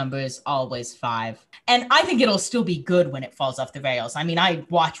magic number is always 5. And I think it'll still be good when it falls off the rails. I mean, I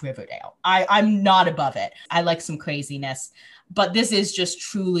watch Riverdale. I'm not above it. I like some craziness. But this is just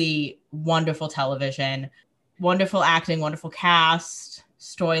truly wonderful television. Wonderful acting, wonderful cast,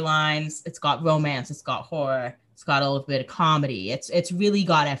 storylines. It's got romance. It's got horror. It's got a little bit of comedy. It's really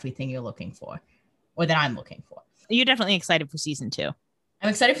got everything you're looking for, or that I'm looking for. You're definitely excited for season 2. I'm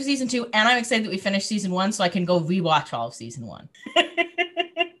excited for season 2, and I'm excited that we finished season 1 so I can go rewatch all of season 1.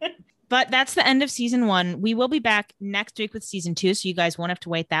 But that's the end of season 1. We will be back next week with season 2, so you guys won't have to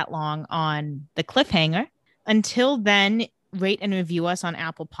wait that long on the cliffhanger. Until then, rate and review us on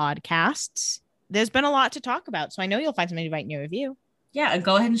Apple Podcasts. There's been a lot to talk about, so I know you'll find something to write in your review. Yeah, and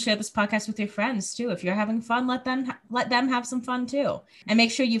go ahead and share this podcast with your friends too. If you're having fun, let them have some fun too. And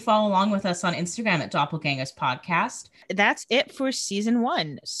make sure you follow along with us on Instagram at Doppelgangers Podcast. That's it for season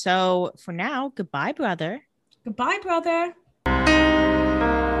 1. So for now, goodbye, brother. Goodbye, brother.